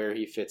 seeing where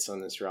he fits on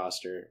this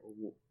roster.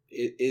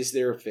 Is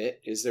there a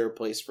fit? Is there a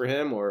place for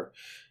him? Or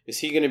is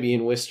he going to be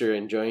in Worcester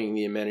enjoying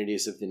the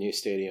amenities of the new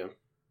stadium?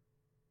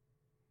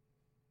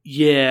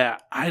 Yeah,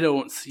 I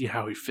don't see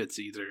how he fits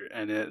either,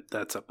 and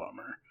that's a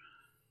bummer.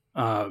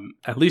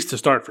 At least to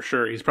start, for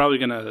sure. He's probably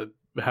going to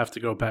have to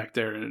go back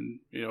there and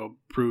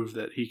prove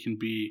that he can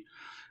be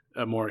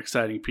a more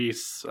exciting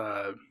piece.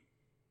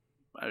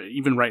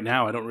 Even right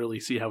now, I don't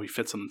really see how he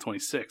fits on the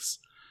 26th.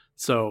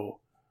 So,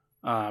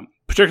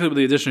 particularly with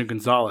the addition of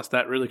Gonzalez,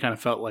 that really kind of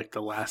felt like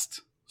the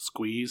last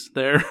squeeze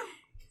there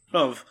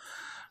of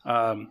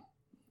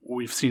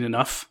we've seen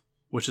enough,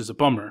 which is a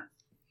bummer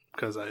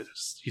because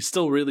he's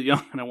still really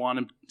young and I want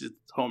him to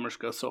homers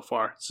go so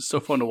far. It's just so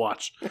fun to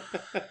watch.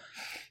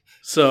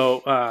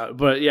 So,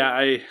 but yeah,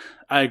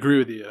 I agree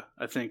with you.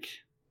 I think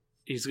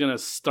he's going to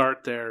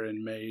start there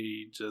and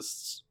may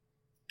just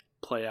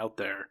play out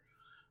there.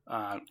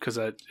 Because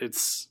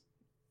it's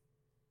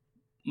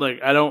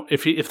like, I don't,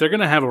 if they're going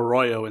to have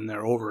Arroyo in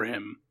there over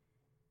him,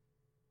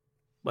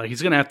 like,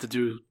 he's going to have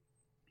to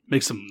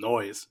make some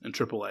noise in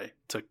AAA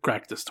to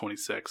crack this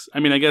 26. I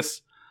mean, I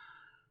just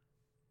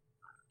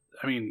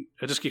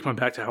keep coming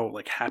back to how,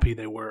 like, happy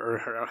they were,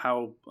 or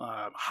how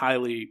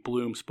highly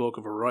Bloom spoke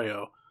of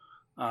Arroyo.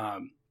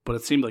 But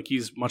it seemed like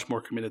he's much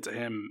more committed to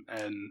him,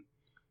 and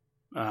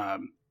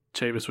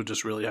Chavis would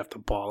just really have to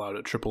ball out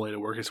at AAA to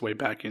work his way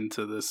back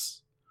into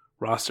this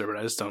roster, but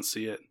I just don't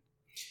see it.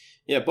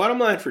 Yeah, bottom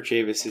line for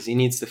Chavis is he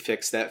needs to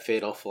fix that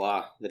fatal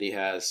flaw that he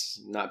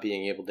has, not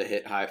being able to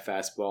hit high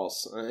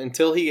fastballs.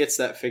 Until he gets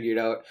that figured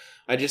out,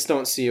 I just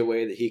don't see a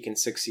way that he can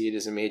succeed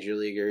as a major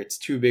leaguer. It's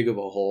too big of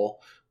a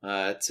hole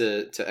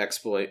to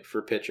exploit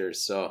for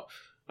pitchers. So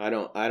I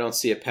don't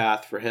see a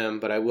path for him.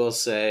 But I will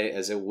say,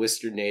 as a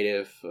Worcester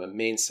native,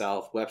 Maine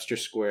South, Webster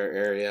Square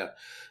area,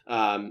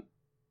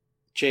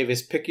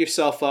 Chavis, pick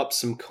yourself up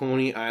some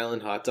Coney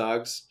Island hot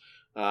dogs.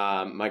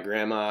 My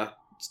grandma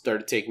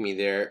started taking me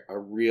there a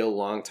real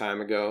long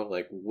time ago,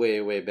 like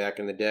way back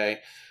in the day.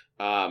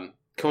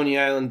 Coney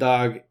Island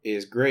dog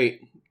is great.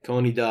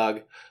 Coney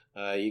dog.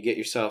 You get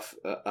yourself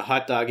a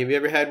hot dog. Have you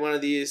ever had one of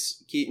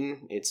these,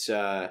 Keaton? It's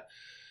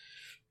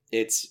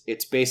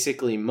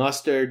basically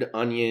mustard,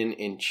 onion,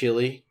 and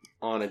chili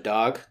on a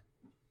dog.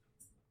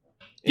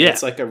 And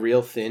it's like a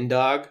real thin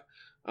dog.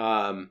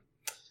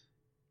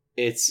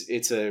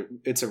 It's a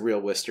real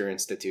Worcester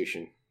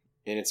institution,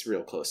 and it's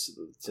real close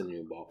to the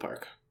new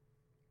ballpark.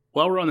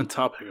 While we're on the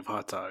topic of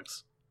hot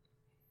dogs,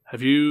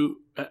 have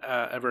you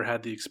ever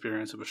had the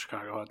experience of a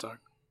Chicago hot dog?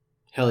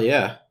 Hell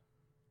yeah.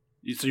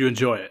 So you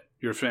enjoy it?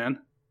 You're a fan?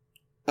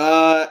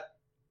 I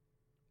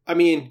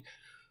mean,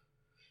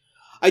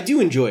 I do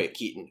enjoy it,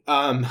 Keaton.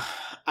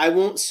 I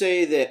won't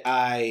say that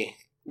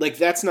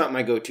that's not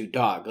my go-to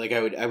dog. Like,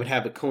 I would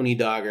have a Coney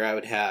dog, or I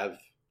would have,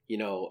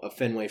 a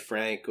Fenway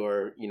Frank,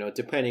 or,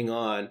 depending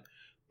on,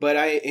 but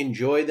I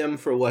enjoy them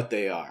for what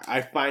they are.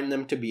 I find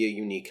them to be a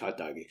unique hot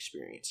dog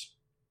experience.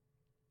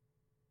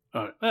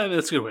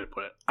 That's a good way to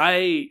put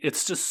it.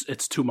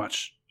 It's too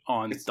much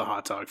on the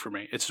hot dog for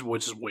me. It's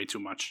just way too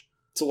much.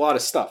 It's a lot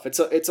of stuff.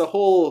 It's a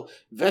whole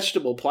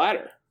vegetable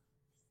platter.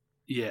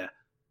 Yeah,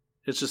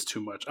 it's just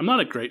too much. I'm not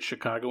a great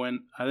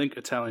Chicagoan. I think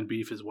Italian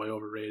beef is way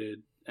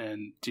overrated,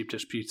 and deep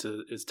dish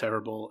pizza is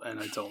terrible, and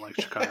I don't like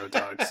Chicago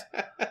dogs.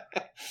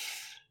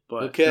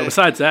 But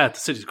besides that, the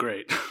city's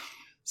great.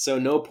 So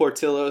no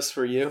Portillo's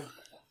for you?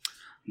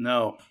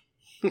 No.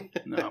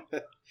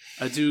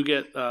 I do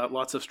get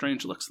lots of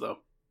strange looks, though.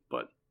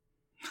 But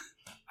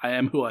I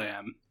am who I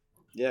am.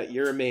 Yeah,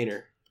 you're a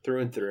Mainer through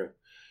and through.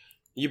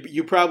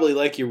 You probably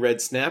like your red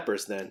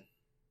snappers then.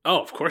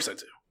 Oh, of course I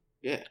do.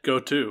 Yeah. Go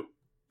to.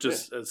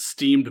 Just a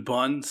steamed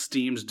bun,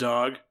 steamed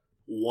dog,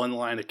 one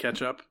line of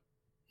ketchup.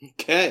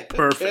 Okay.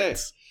 Perfect.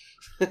 Okay.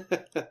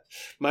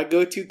 My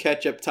go-to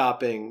ketchup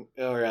topping,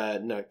 or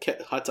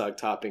hot dog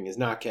topping is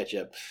not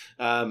ketchup.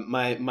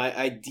 My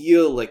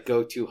ideal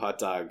go-to hot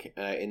dog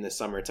in the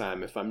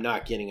summertime, if I'm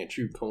not getting a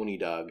true Coney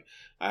dog,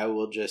 I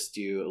will just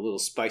do a little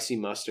spicy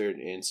mustard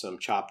and some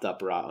chopped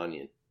up raw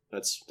onion.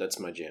 That's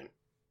my jam.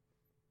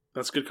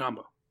 That's a good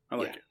combo. I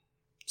like it.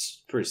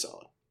 It's pretty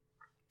solid.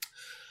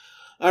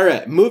 All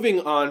right, moving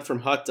on from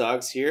hot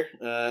dogs here,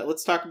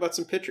 let's talk about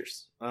some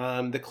pitchers.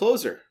 The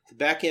closer, the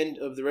back end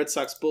of the Red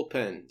Sox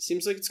bullpen,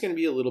 seems like it's going to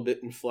be a little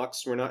bit in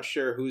flux. We're not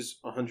sure who's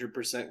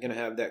 100% going to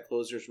have that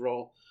closer's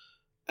role.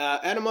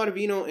 Adam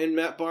Ottavino and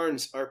Matt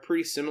Barnes are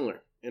pretty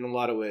similar in a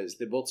lot of ways.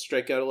 They both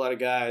strike out a lot of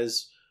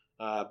guys,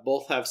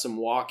 both have some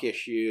walk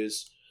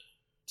issues.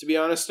 To be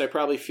honest, I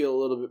probably feel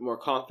a little bit more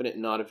confident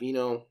in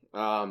Ottavino.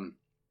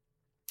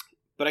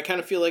 But I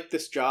kind of feel like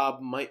this job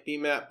might be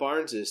Matt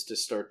Barnes's to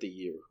start the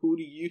year. Who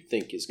do you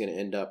think is going to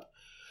end up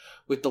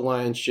with the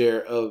lion's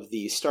share of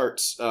the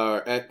starts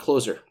at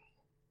closer?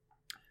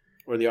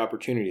 Or the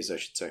opportunities, I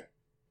should say.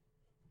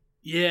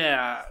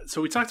 Yeah, so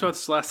we talked about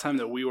this last time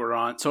that we were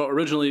on. So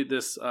originally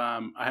this,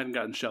 I hadn't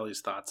gotten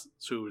Shelly's thoughts,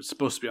 who was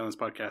supposed to be on this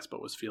podcast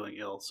but was feeling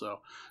ill. So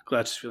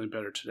glad she's feeling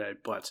better today.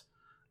 But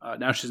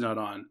now she's not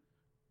on.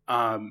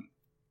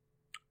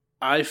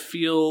 I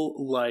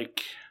feel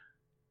like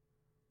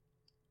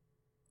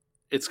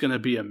it's going to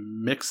be a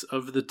mix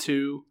of the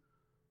two,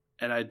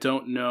 and I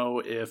don't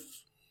know if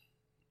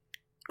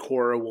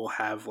Cora will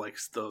have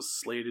those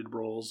slated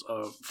roles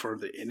for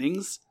the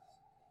innings.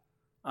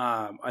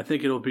 I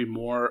think it'll be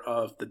more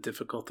of the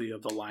difficulty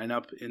of the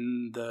lineup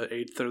in the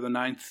 8th or the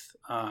 9th,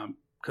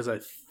 because I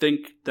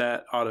think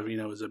that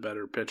Ottavino is a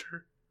better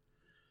pitcher.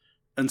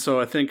 And so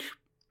I think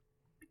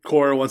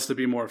Cora wants to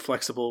be more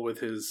flexible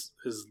with his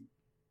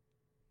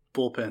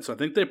bullpen. So I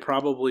think they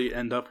probably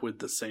end up with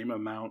the same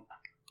amount,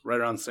 right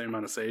around the same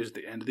amount of saves at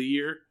the end of the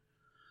year.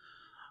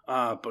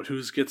 But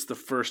who gets the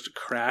first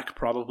crack?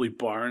 Probably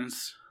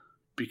Barnes,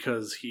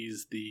 because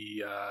he's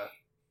the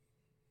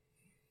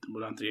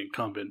not the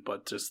incumbent,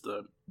 but just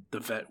the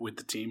vet with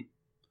the team.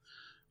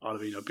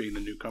 Ottavino being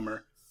the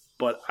newcomer.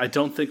 but I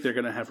don't think they're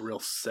going to have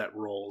real set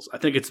roles. I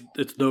think it's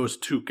those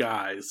two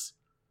guys,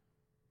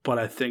 but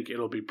I think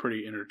it'll be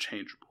pretty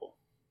interchangeable.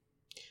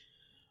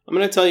 I'm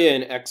going to tell you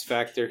an X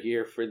factor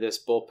here for this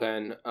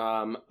bullpen.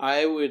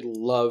 I would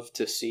love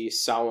to see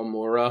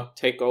Sawamura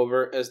take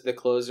over as the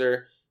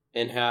closer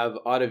and have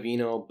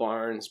Ottavino,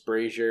 Barnes,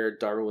 Brazier,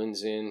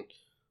 Darwinzon,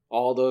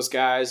 all those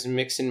guys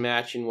mix and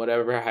match in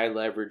whatever high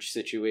leverage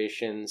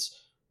situations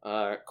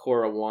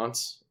Cora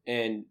wants,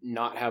 and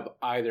not have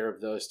either of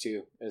those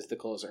two as the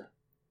closer.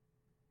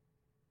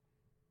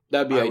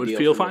 That'd be ideal. I would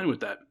feel fine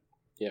with that.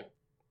 Yeah.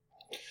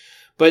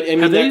 But, I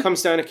mean, that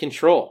comes down to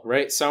control,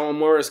 right?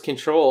 Sawamura's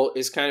control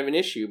is kind of an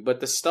issue,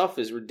 but the stuff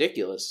is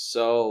ridiculous.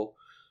 So,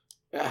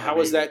 how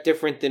is that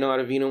different than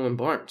Ottavino and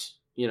Barnes,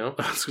 you know?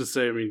 I was going to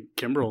say, I mean,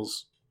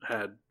 Kimbrel's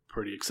had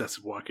pretty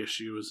excessive walk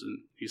issues,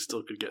 and he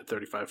still could get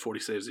 35, 40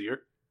 saves a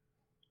year.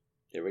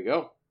 There we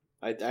go.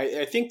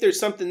 I think there's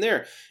something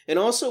there. And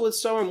also with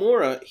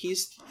Sawamura,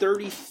 he's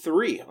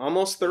 33,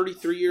 almost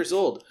 33 years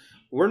old.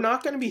 We're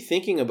not going to be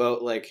thinking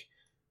about, like,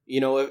 you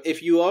know,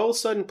 if you all of a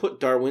sudden put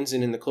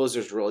Darwinzon in the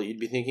closer's role, you'd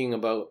be thinking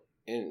about,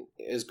 and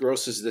as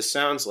gross as this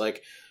sounds,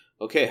 like,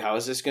 okay, how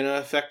is this going to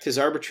affect his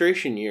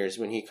arbitration years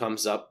when he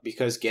comes up?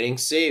 Because getting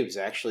saves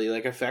actually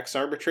like affects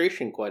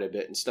arbitration quite a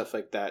bit and stuff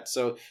like that.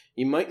 So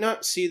you might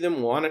not see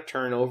them want to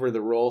turn over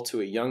the role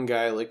to a young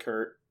guy like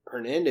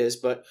Hernandez,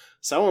 but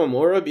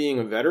Sawamura being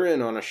a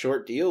veteran on a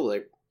short deal,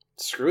 like,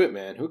 screw it,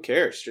 man. Who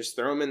cares? Just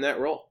throw him in that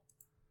role.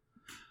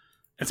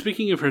 And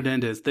speaking of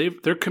Hernandez,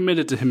 they're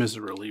committed to him as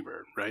a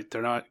reliever, right?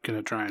 They're not going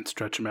to try and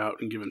stretch him out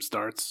and give him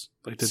starts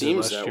like they did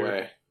last year. Seems that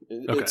way.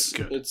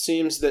 Good. It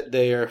seems that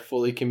they are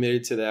fully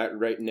committed to that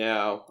right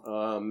now,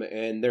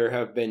 and there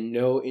have been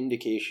no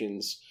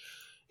indications.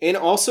 And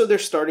also their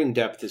starting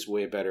depth is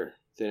way better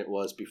than it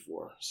was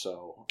before,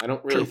 so I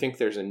don't really think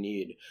there's a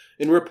need.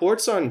 And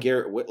reports on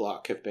Garrett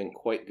Whitlock have been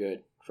quite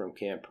good from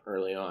camp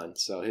early on,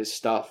 so his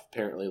stuff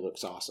apparently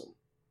looks awesome.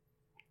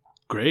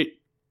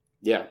 Great.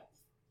 Yeah.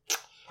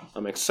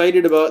 I'm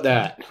excited about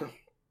that.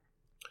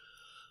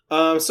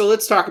 So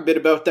let's talk a bit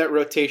about that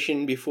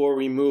rotation before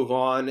we move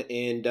on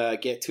and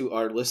get to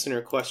our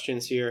listener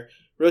questions here.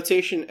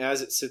 Rotation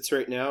as it sits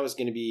right now is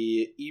going to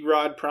be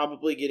Erod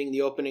probably getting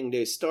the opening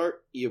day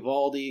start,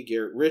 Eovaldi,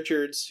 Garrett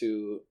Richards,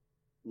 who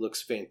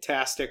looks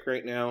fantastic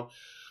right now,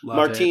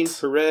 Martin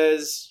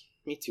Perez.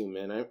 Me too,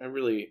 man.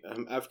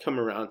 I've come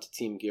around to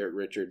Team Garrett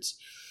Richards.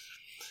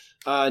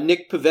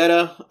 Nick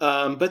Pivetta,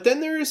 but then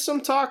there is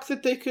some talk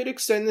that they could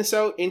extend this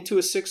out into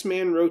a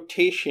 6-man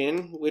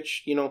rotation,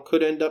 which, you know,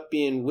 could end up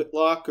being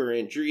Whitlock or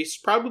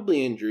Andriese, probably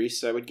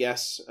Andriese, I would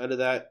guess, out of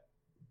that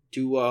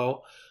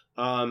duo.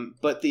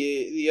 But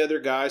the other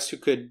guys who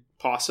could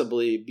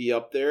possibly be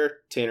up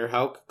there, Tanner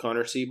Houck,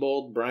 Connor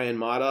Siebold, Brian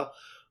Mata,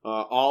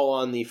 all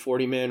on the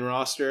 40-man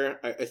roster.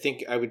 I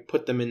think I would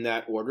put them in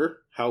that order,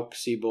 Houck,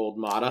 Siebold,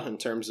 Mata, in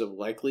terms of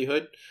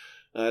likelihood.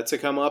 To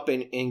come up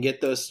and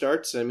get those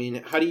starts. I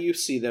mean, how do you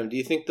see them? Do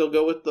you think they'll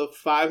go with the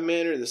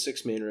 5-man or the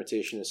 6-man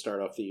rotation to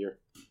start off the year?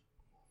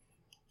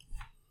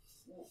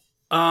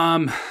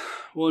 Well,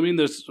 I mean,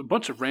 there's a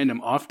bunch of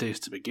random off days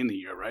to begin the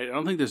year, right? I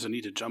don't think there's a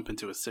need to jump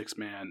into a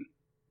 6-man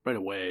right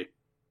away.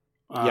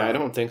 Yeah, I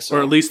don't think so.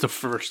 Or at least the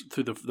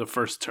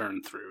first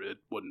turn through, it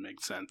wouldn't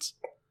make sense.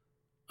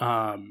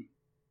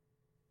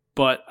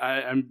 But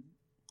I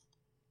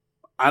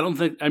don't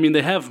think. I mean,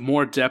 they have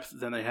more depth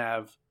than they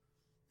have.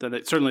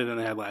 Certainly than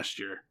they had last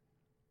year.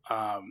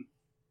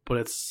 But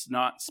it's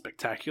not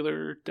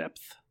spectacular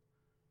depth.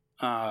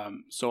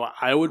 So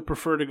I would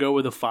prefer to go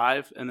with a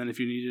 5, and then if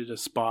you needed a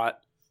spot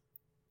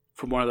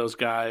from one of those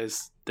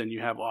guys, then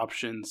you have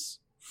options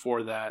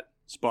for that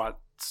spot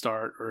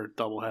start or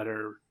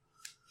doubleheader,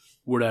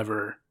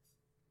 whatever.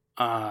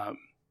 I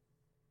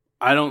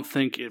don't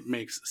think it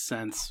makes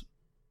sense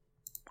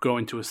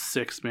going to a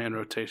 6-man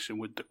rotation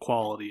with the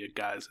quality of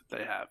guys that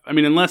they have. I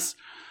mean, unless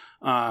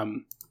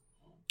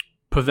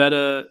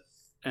Pivetta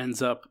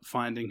ends up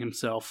finding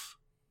himself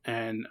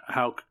and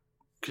Houck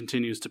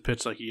continues to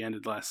pitch like he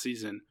ended last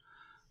season,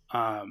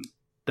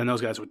 then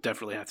those guys would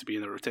definitely have to be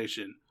in the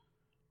rotation.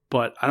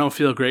 But I don't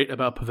feel great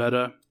about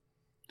Pivetta.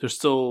 There's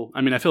still,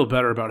 I mean, I feel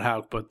better about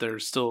Houck, but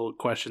there's still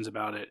questions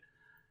about it.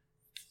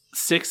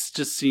 6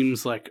 just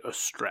seems like a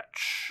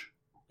stretch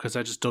because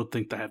I just don't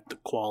think they have the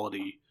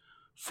quality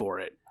for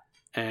it.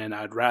 And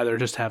I'd rather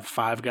just have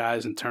 5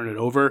 guys and turn it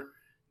over,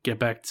 get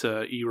back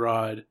to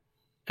Erod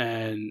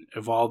and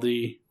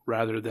Eovaldi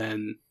rather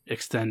than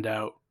extend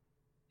out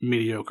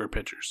mediocre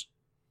pitchers.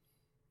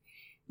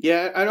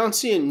 Yeah, I don't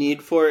see a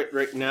need for it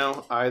right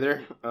now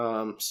either.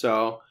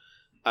 So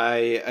I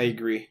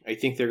agree. I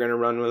think they're going to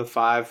run with a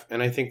 5,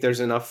 and I think there's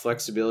enough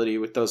flexibility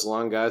with those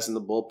long guys in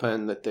the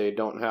bullpen that they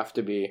don't have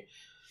to be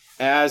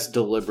as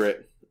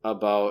deliberate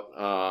about,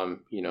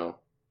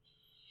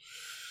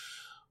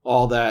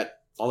 all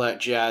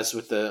that jazz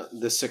with the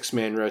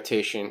 6-man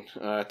rotation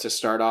to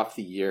start off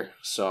the year.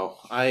 So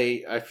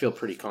I feel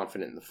pretty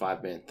confident in the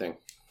 5-man thing.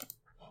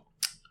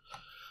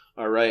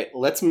 All right,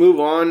 let's move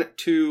on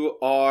to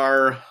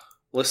our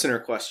listener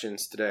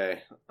questions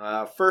today.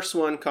 First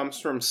one comes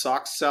from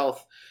Sox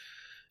South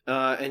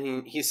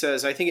And he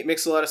says, I think it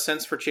makes a lot of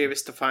sense for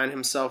Chavis to find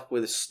himself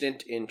with a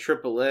stint in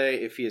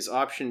AAA. If he is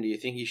optioned, do you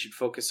think he should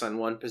focus on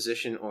one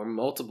position or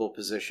multiple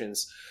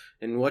positions?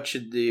 And what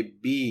should they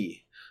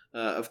be?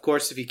 Of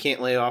course, if he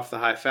can't lay off the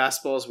high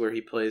fastballs where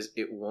he plays,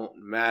 it won't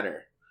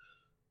matter.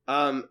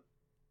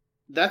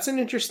 That's an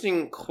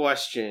interesting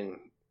question,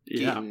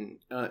 Keaton,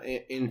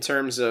 in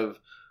terms of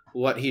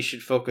what he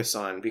should focus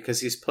on,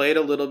 because he's played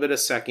a little bit of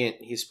second,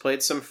 he's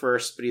played some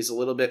first, but he's a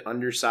little bit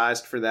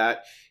undersized for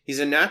that. He's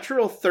a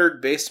natural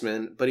third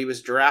baseman, but he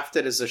was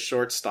drafted as a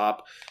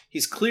shortstop.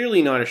 He's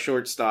clearly not a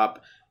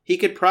shortstop. He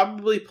could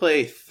probably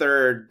play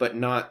third, but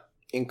not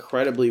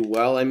incredibly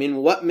well. I mean,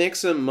 what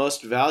makes him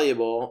most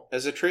valuable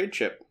as a trade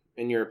chip,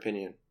 in your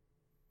opinion?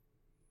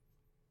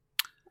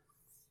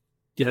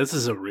 Yeah, this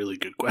is a really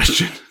good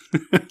question.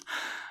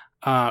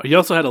 He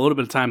also had a little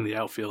bit of time in the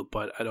outfield,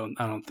 but I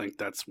don't think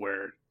that's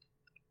where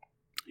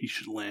he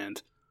should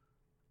land.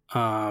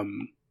 I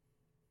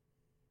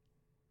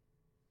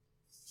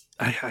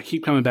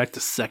keep coming back to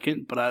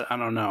second, but I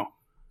don't know.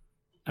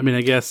 I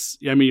mean,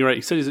 you're right.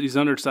 He said he's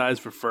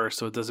undersized for first,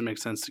 so it doesn't make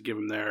sense to give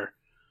him there.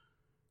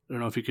 I don't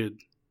know if you could.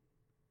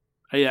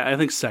 Yeah, I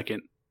think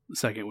second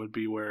would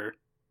be where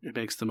it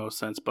makes the most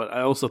sense. But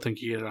I also think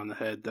he hit it on the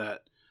head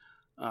that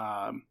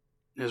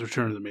his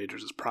return to the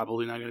majors is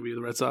probably not going to be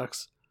the Red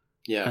Sox.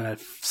 Yeah, and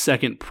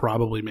second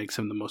probably makes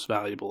him the most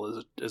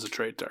valuable as a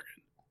trade target.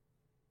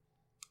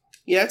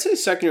 Yeah, I'd say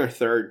second or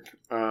third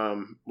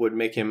would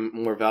make him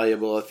more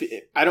valuable.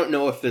 I don't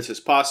know if this is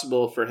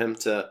possible for him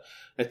to,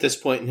 at this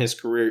point in his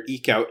career,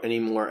 eke out any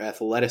more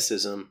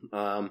athleticism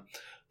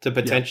to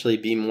potentially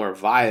be more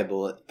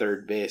viable at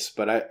third base.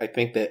 But I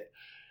think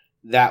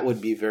that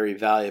would be very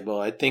valuable.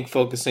 I think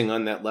focusing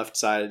on that left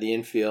side of the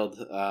infield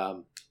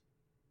a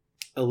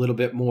little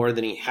bit more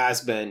than he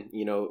has been,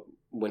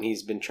 when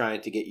he's been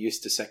trying to get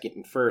used to second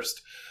and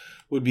first,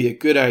 would be a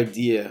good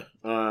idea.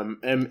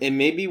 And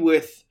maybe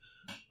with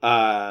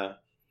Jeter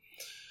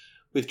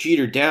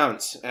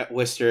Downs at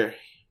Worcester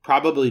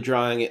probably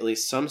drawing at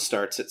least some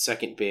starts at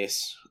second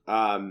base,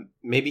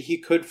 maybe he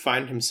could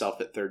find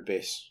himself at third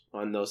base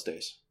on those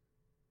days.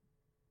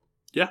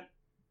 Yeah.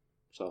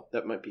 So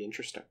that might be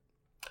interesting.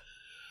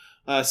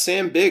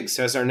 Sam Biggs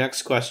has our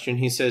next question.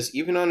 He says,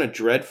 even on a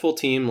dreadful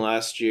team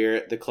last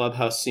year, the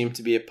clubhouse seemed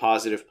to be a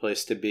positive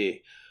place to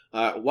be.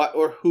 What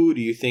or who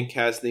do you think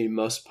has the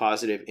most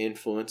positive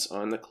influence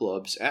on the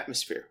club's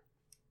atmosphere?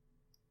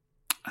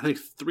 I think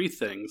three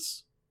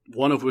things,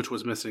 one of which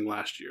was missing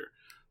last year.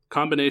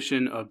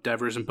 Combination of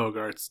Devers and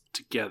Bogarts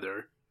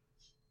together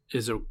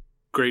is a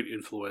great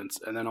influence,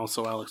 and then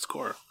also Alex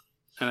Cora.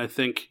 And I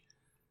think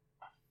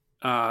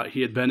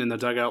he had been in the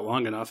dugout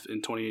long enough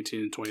in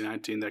 2018 and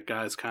 2019 that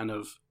guys kind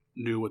of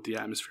knew what the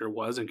atmosphere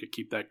was and could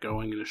keep that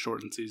going in a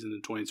shortened season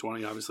in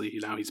 2020. Obviously,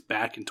 now he's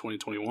back in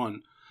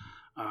 2021.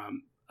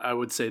 I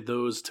would say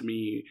those, to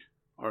me,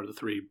 are the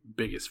three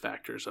biggest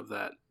factors of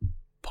that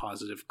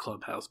positive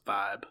clubhouse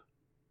vibe.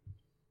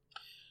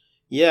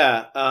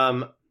 Yeah,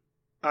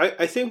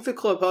 I think the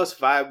clubhouse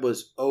vibe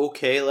was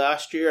okay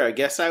last year. I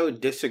guess I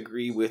would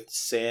disagree with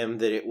Sam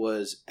that it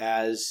was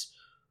as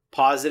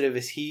positive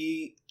as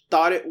he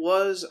thought it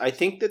was. I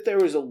think that there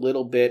was a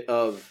little bit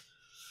of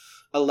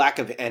a lack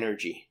of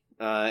energy.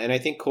 And I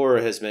think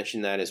Cora has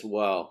mentioned that as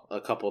well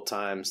a couple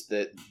times,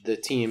 that the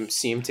team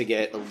seemed to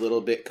get a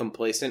little bit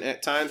complacent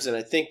at times. And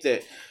I think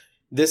that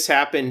this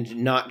happened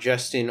not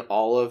just in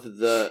all of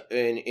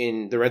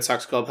in the Red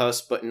Sox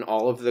clubhouse, but in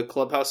all of the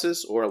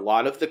clubhouses, or a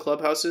lot of the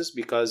clubhouses,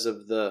 because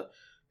of the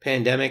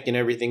pandemic and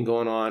everything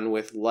going on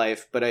with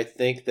life. But I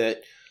think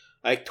that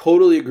I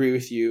totally agree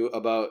with you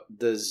about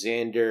the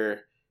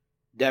Xander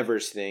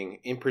Devers thing,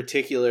 in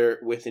particular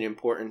with an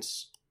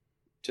importance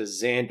to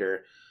Xander.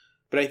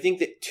 But I think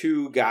that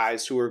two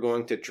guys who are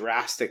going to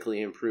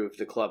drastically improve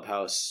the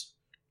clubhouse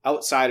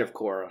outside of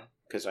Cora,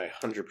 because I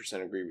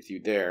 100% agree with you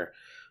there,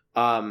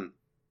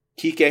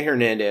 Keaton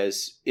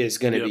Hernandez is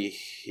going to be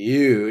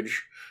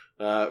huge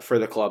for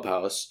the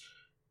clubhouse.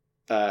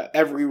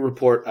 Every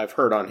report I've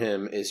heard on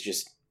him is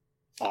just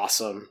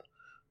awesome.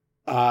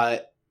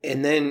 And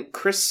then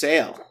Chris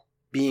Sale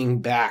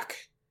being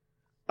back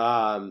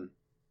and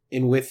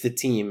with the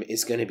team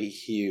is going to be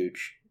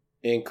huge.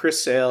 And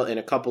Chris Sale, in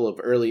a couple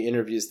of early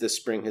interviews this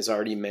spring, has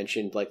already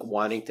mentioned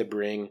wanting to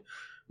bring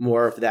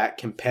more of that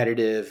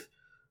competitive,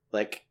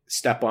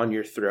 step on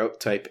your throat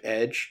type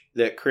edge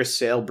that Chris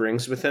Sale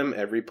brings with him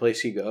every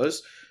place he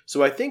goes.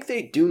 So I think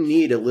they do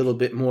need a little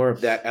bit more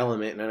of that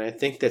element, and I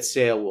think that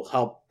Sale will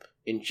help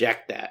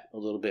inject that a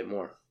little bit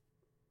more,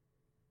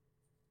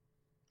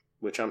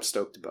 which I'm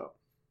stoked about.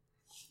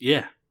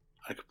 Yeah,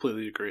 I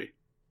completely agree,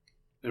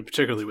 and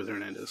particularly with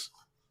Hernandez.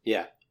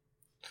 Yeah.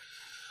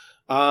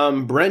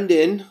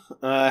 Brendan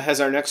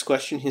has our next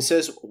question. He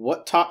says,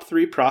 what top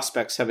three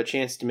prospects have a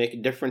chance to make a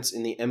difference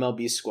in the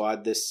MLB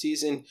squad this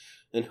season,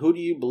 and who do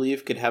you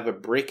believe could have a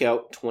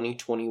breakout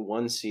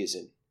 2021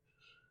 season?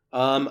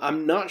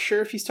 I'm not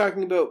sure if he's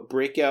talking about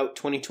breakout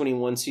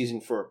 2021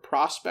 season for a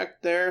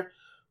prospect there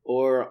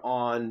or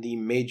on the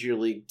major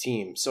league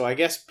team. So I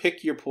guess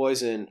pick your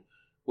poison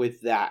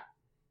with that.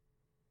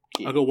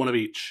 team? I'll go one of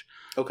each.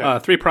 Okay.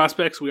 3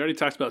 prospects. We already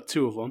talked about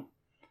 2 of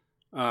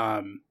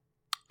them.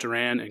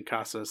 Duran and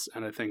Casas,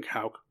 and I think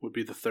Houck would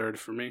be the third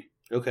for me.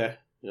 Okay.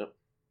 Yep.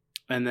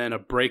 And then a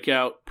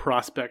breakout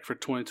prospect for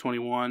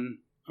 2021.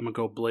 I'm going to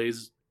go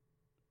Blaze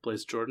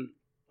Jordan.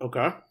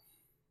 Okay.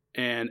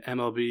 And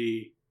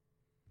MLB,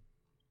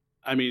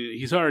 I mean,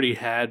 he's already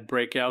had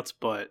breakouts,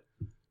 but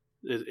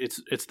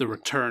it's the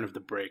return of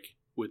the break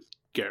with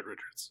Garrett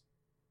Richards.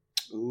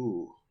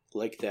 Ooh,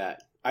 like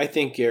that. I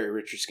think Garrett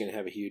Richards is going to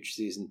have a huge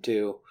season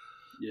too.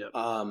 Yeah.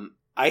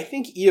 I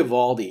think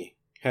Eovaldi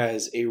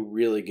has a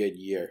really good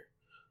year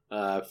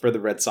for the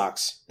Red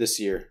Sox this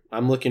year.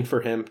 I'm looking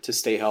for him to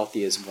stay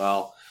healthy as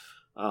well.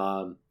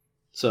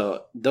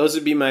 So those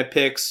would be my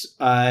picks.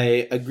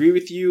 I agree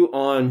with you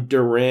on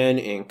Duran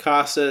and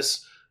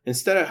Casas.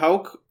 Instead of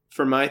Houck,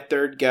 for my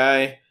third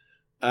guy,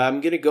 I'm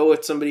going to go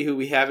with somebody who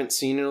we haven't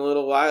seen in a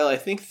little while. I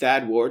think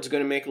Thad Ward's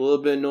going to make a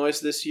little bit of noise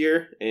this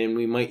year, and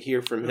we might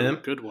hear from him.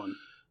 Good one.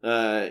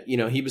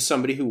 He was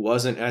somebody who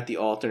wasn't at the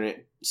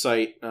alternate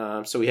site,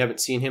 so we haven't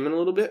seen him in a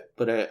little bit,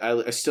 but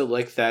I still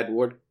like Thad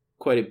Ward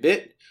quite a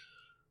bit.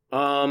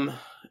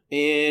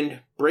 And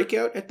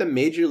breakout at the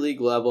major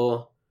league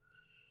level,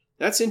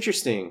 that's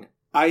interesting.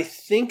 I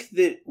think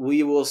that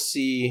we will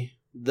see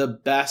the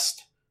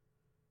best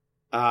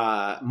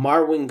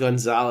Marwin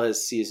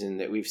Gonzalez season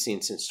that we've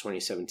seen since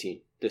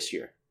 2017 this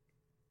year.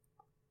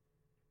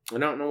 I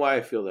don't know why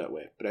I feel that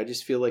way, but I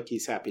just feel like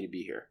he's happy to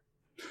be here.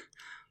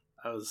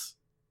 I was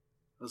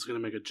going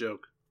to make a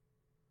joke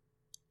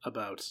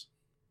about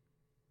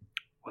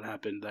what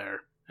happened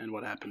there and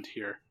what happened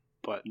here,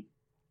 but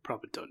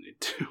probably don't need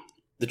to.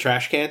 The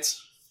trash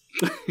cans?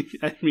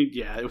 I mean,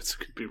 yeah, it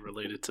could be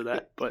related to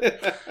that, but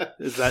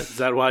is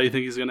that why you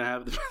think he's going to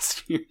have the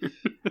best year?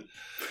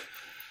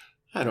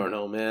 I don't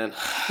know, man.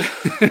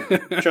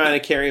 Trying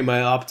to carry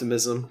my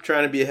optimism.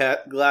 Trying to be a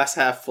glass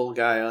half full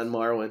guy on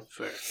Marwin.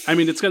 Fair. I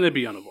mean, it's going to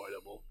be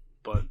unavoidable,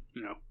 but,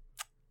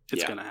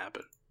 it's going to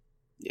happen.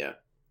 Yeah.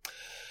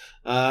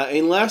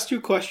 And last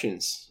 2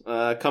 questions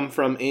come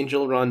from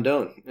Angel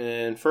Rondon.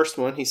 And first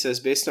one, he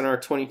says, based on our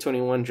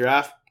 2021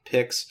 draft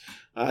picks,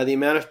 the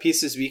amount of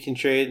pieces we can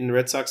trade and the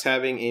Red Sox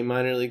having a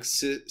minor league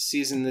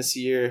season this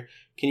year,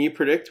 can you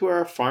predict where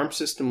our farm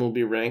system will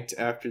be ranked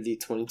after the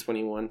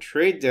 2021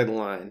 trade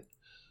deadline?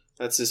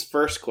 That's his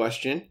first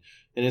question.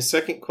 And his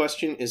second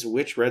question is,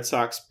 which Red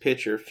Sox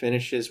pitcher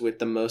finishes with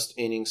the most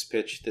innings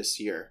pitched this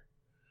year?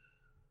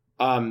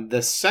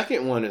 The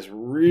second one is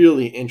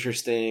really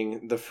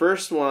interesting. The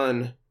first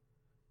one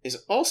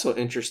is also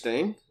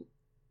interesting.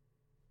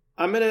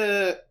 I'm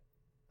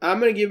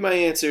gonna give my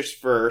answers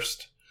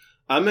first.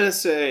 I'm gonna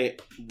say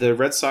the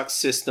Red Sox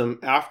system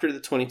after the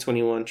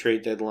 2021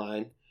 trade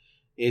deadline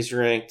is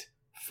ranked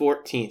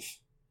 14th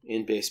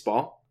in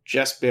baseball,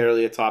 just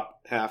barely a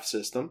top half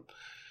system.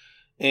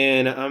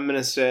 And I'm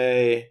gonna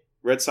say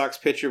Red Sox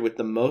pitcher with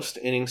the most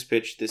innings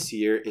pitched this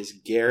year is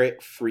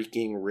Garrett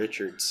freaking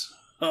Richards.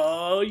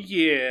 Oh,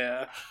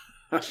 yeah.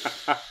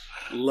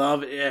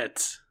 Love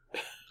it.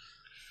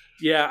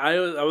 Yeah,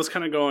 I was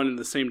kind of going in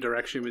the same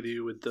direction with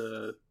you with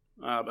the,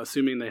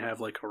 assuming they have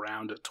like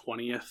around a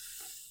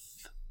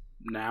 20th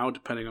now,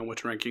 depending on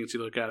which rankings you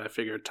look at. I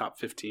figured top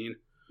 15.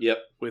 Yep.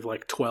 With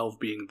like 12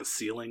 being the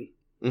ceiling.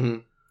 Mm-hmm.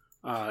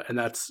 And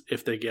that's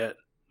if they get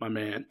my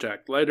man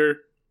Jack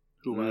Leiter,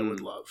 who I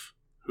would love,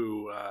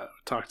 who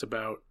talked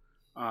about,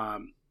 we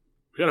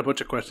got a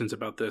bunch of questions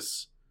about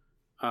this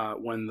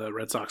when the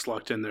Red Sox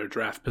locked in their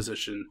draft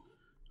position.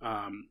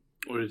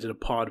 We did a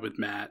pod with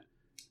Matt,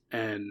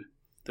 and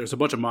there's a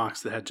bunch of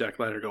mocks that had Jack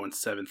Leiter going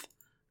 7th,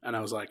 and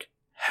I was like,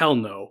 hell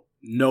no,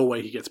 no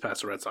way he gets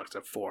past the Red Sox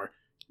at 4.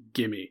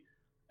 Gimme.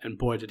 And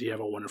boy, did he have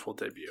a wonderful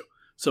debut.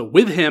 So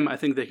with him, I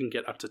think they can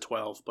get up to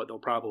 12, but they'll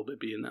probably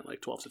be in that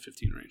like 12 to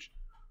 15 range.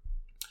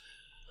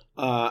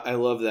 I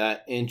love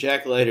that. And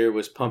Jack Leiter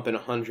was pumping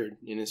 100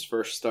 in his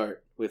first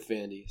start with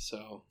Vandy,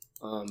 so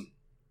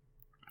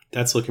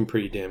that's looking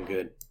pretty damn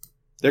good.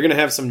 They're going to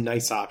have some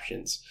nice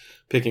options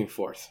picking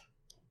 4th.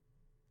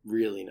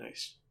 Really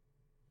nice.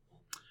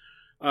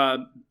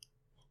 I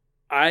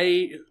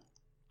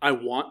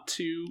want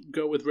to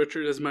go with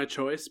Richard as my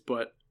choice,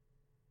 but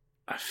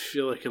I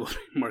feel like it'll be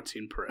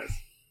Martin Perez.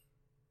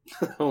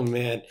 Oh,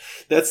 man.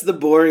 That's the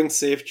boring,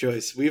 safe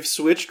choice. We've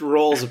switched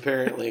roles,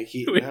 apparently.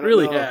 We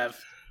really have.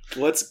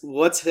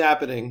 What's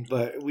happening,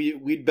 but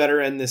we'd better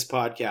end this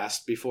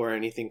podcast before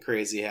anything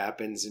crazy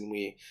happens and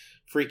we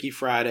Freaky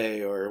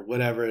Friday or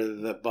whatever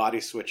the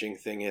body switching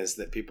thing is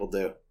that people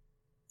do.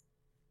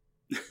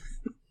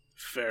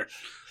 Fair.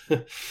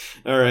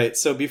 All right.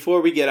 So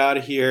before we get out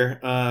of here,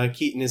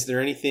 Keaton, is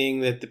there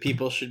anything that the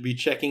people should be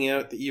checking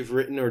out that you've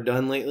written or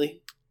done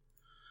lately?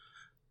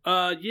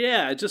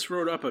 Yeah, I just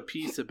wrote up a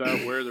piece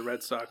about where the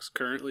Red Sox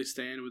currently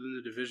stand within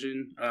the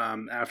division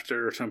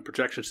after some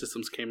projection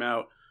systems came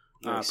out.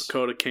 Nice.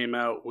 Pacoda came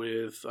out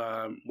with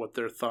what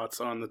their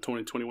thoughts on the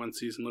 2021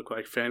 season look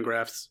like.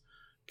 Fangraphs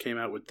came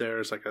out with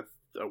theirs like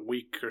a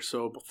week or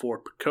so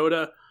before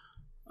Pacoda.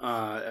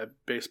 At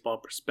Baseball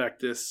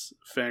Prospectus,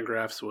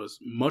 Fangraphs was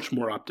much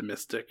more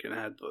optimistic and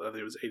had, I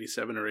think it was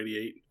 87 or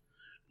 88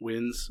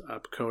 wins.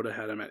 Pacoda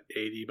had him at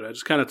 80, but I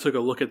just kind of took a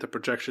look at the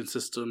projection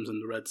systems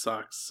and the Red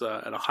Sox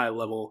at a high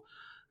level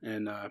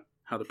and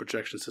how the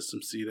projection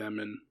systems see them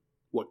and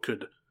what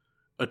could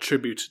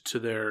attribute to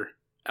their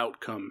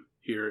outcome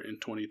here in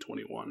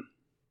 2021.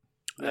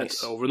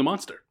 That's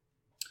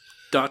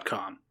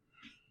overthemonster.com.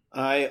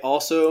 I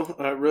also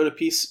wrote a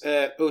piece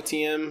at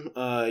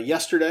OTM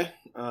yesterday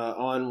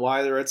on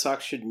why the Red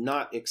Sox should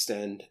not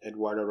extend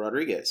Eduardo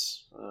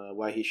Rodriguez,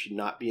 why he should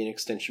not be an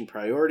extension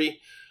priority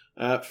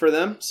for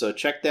them. So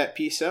check that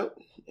piece out.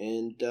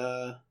 And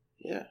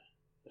yeah,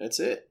 that's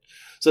it.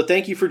 So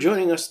thank you for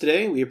joining us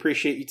today. We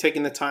appreciate you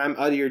taking the time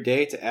out of your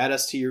day to add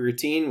us to your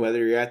routine,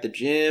 whether you're at the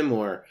gym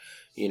or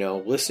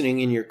listening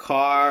in your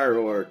car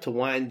or to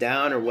wind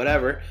down or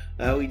whatever.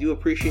 We do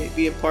appreciate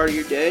being part of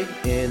your day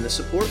and the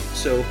support.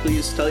 So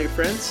please tell your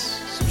friends,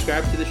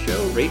 subscribe to the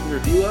show, rate and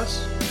review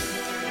us.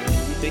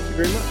 And we thank you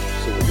very much.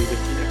 So we'll leave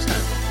it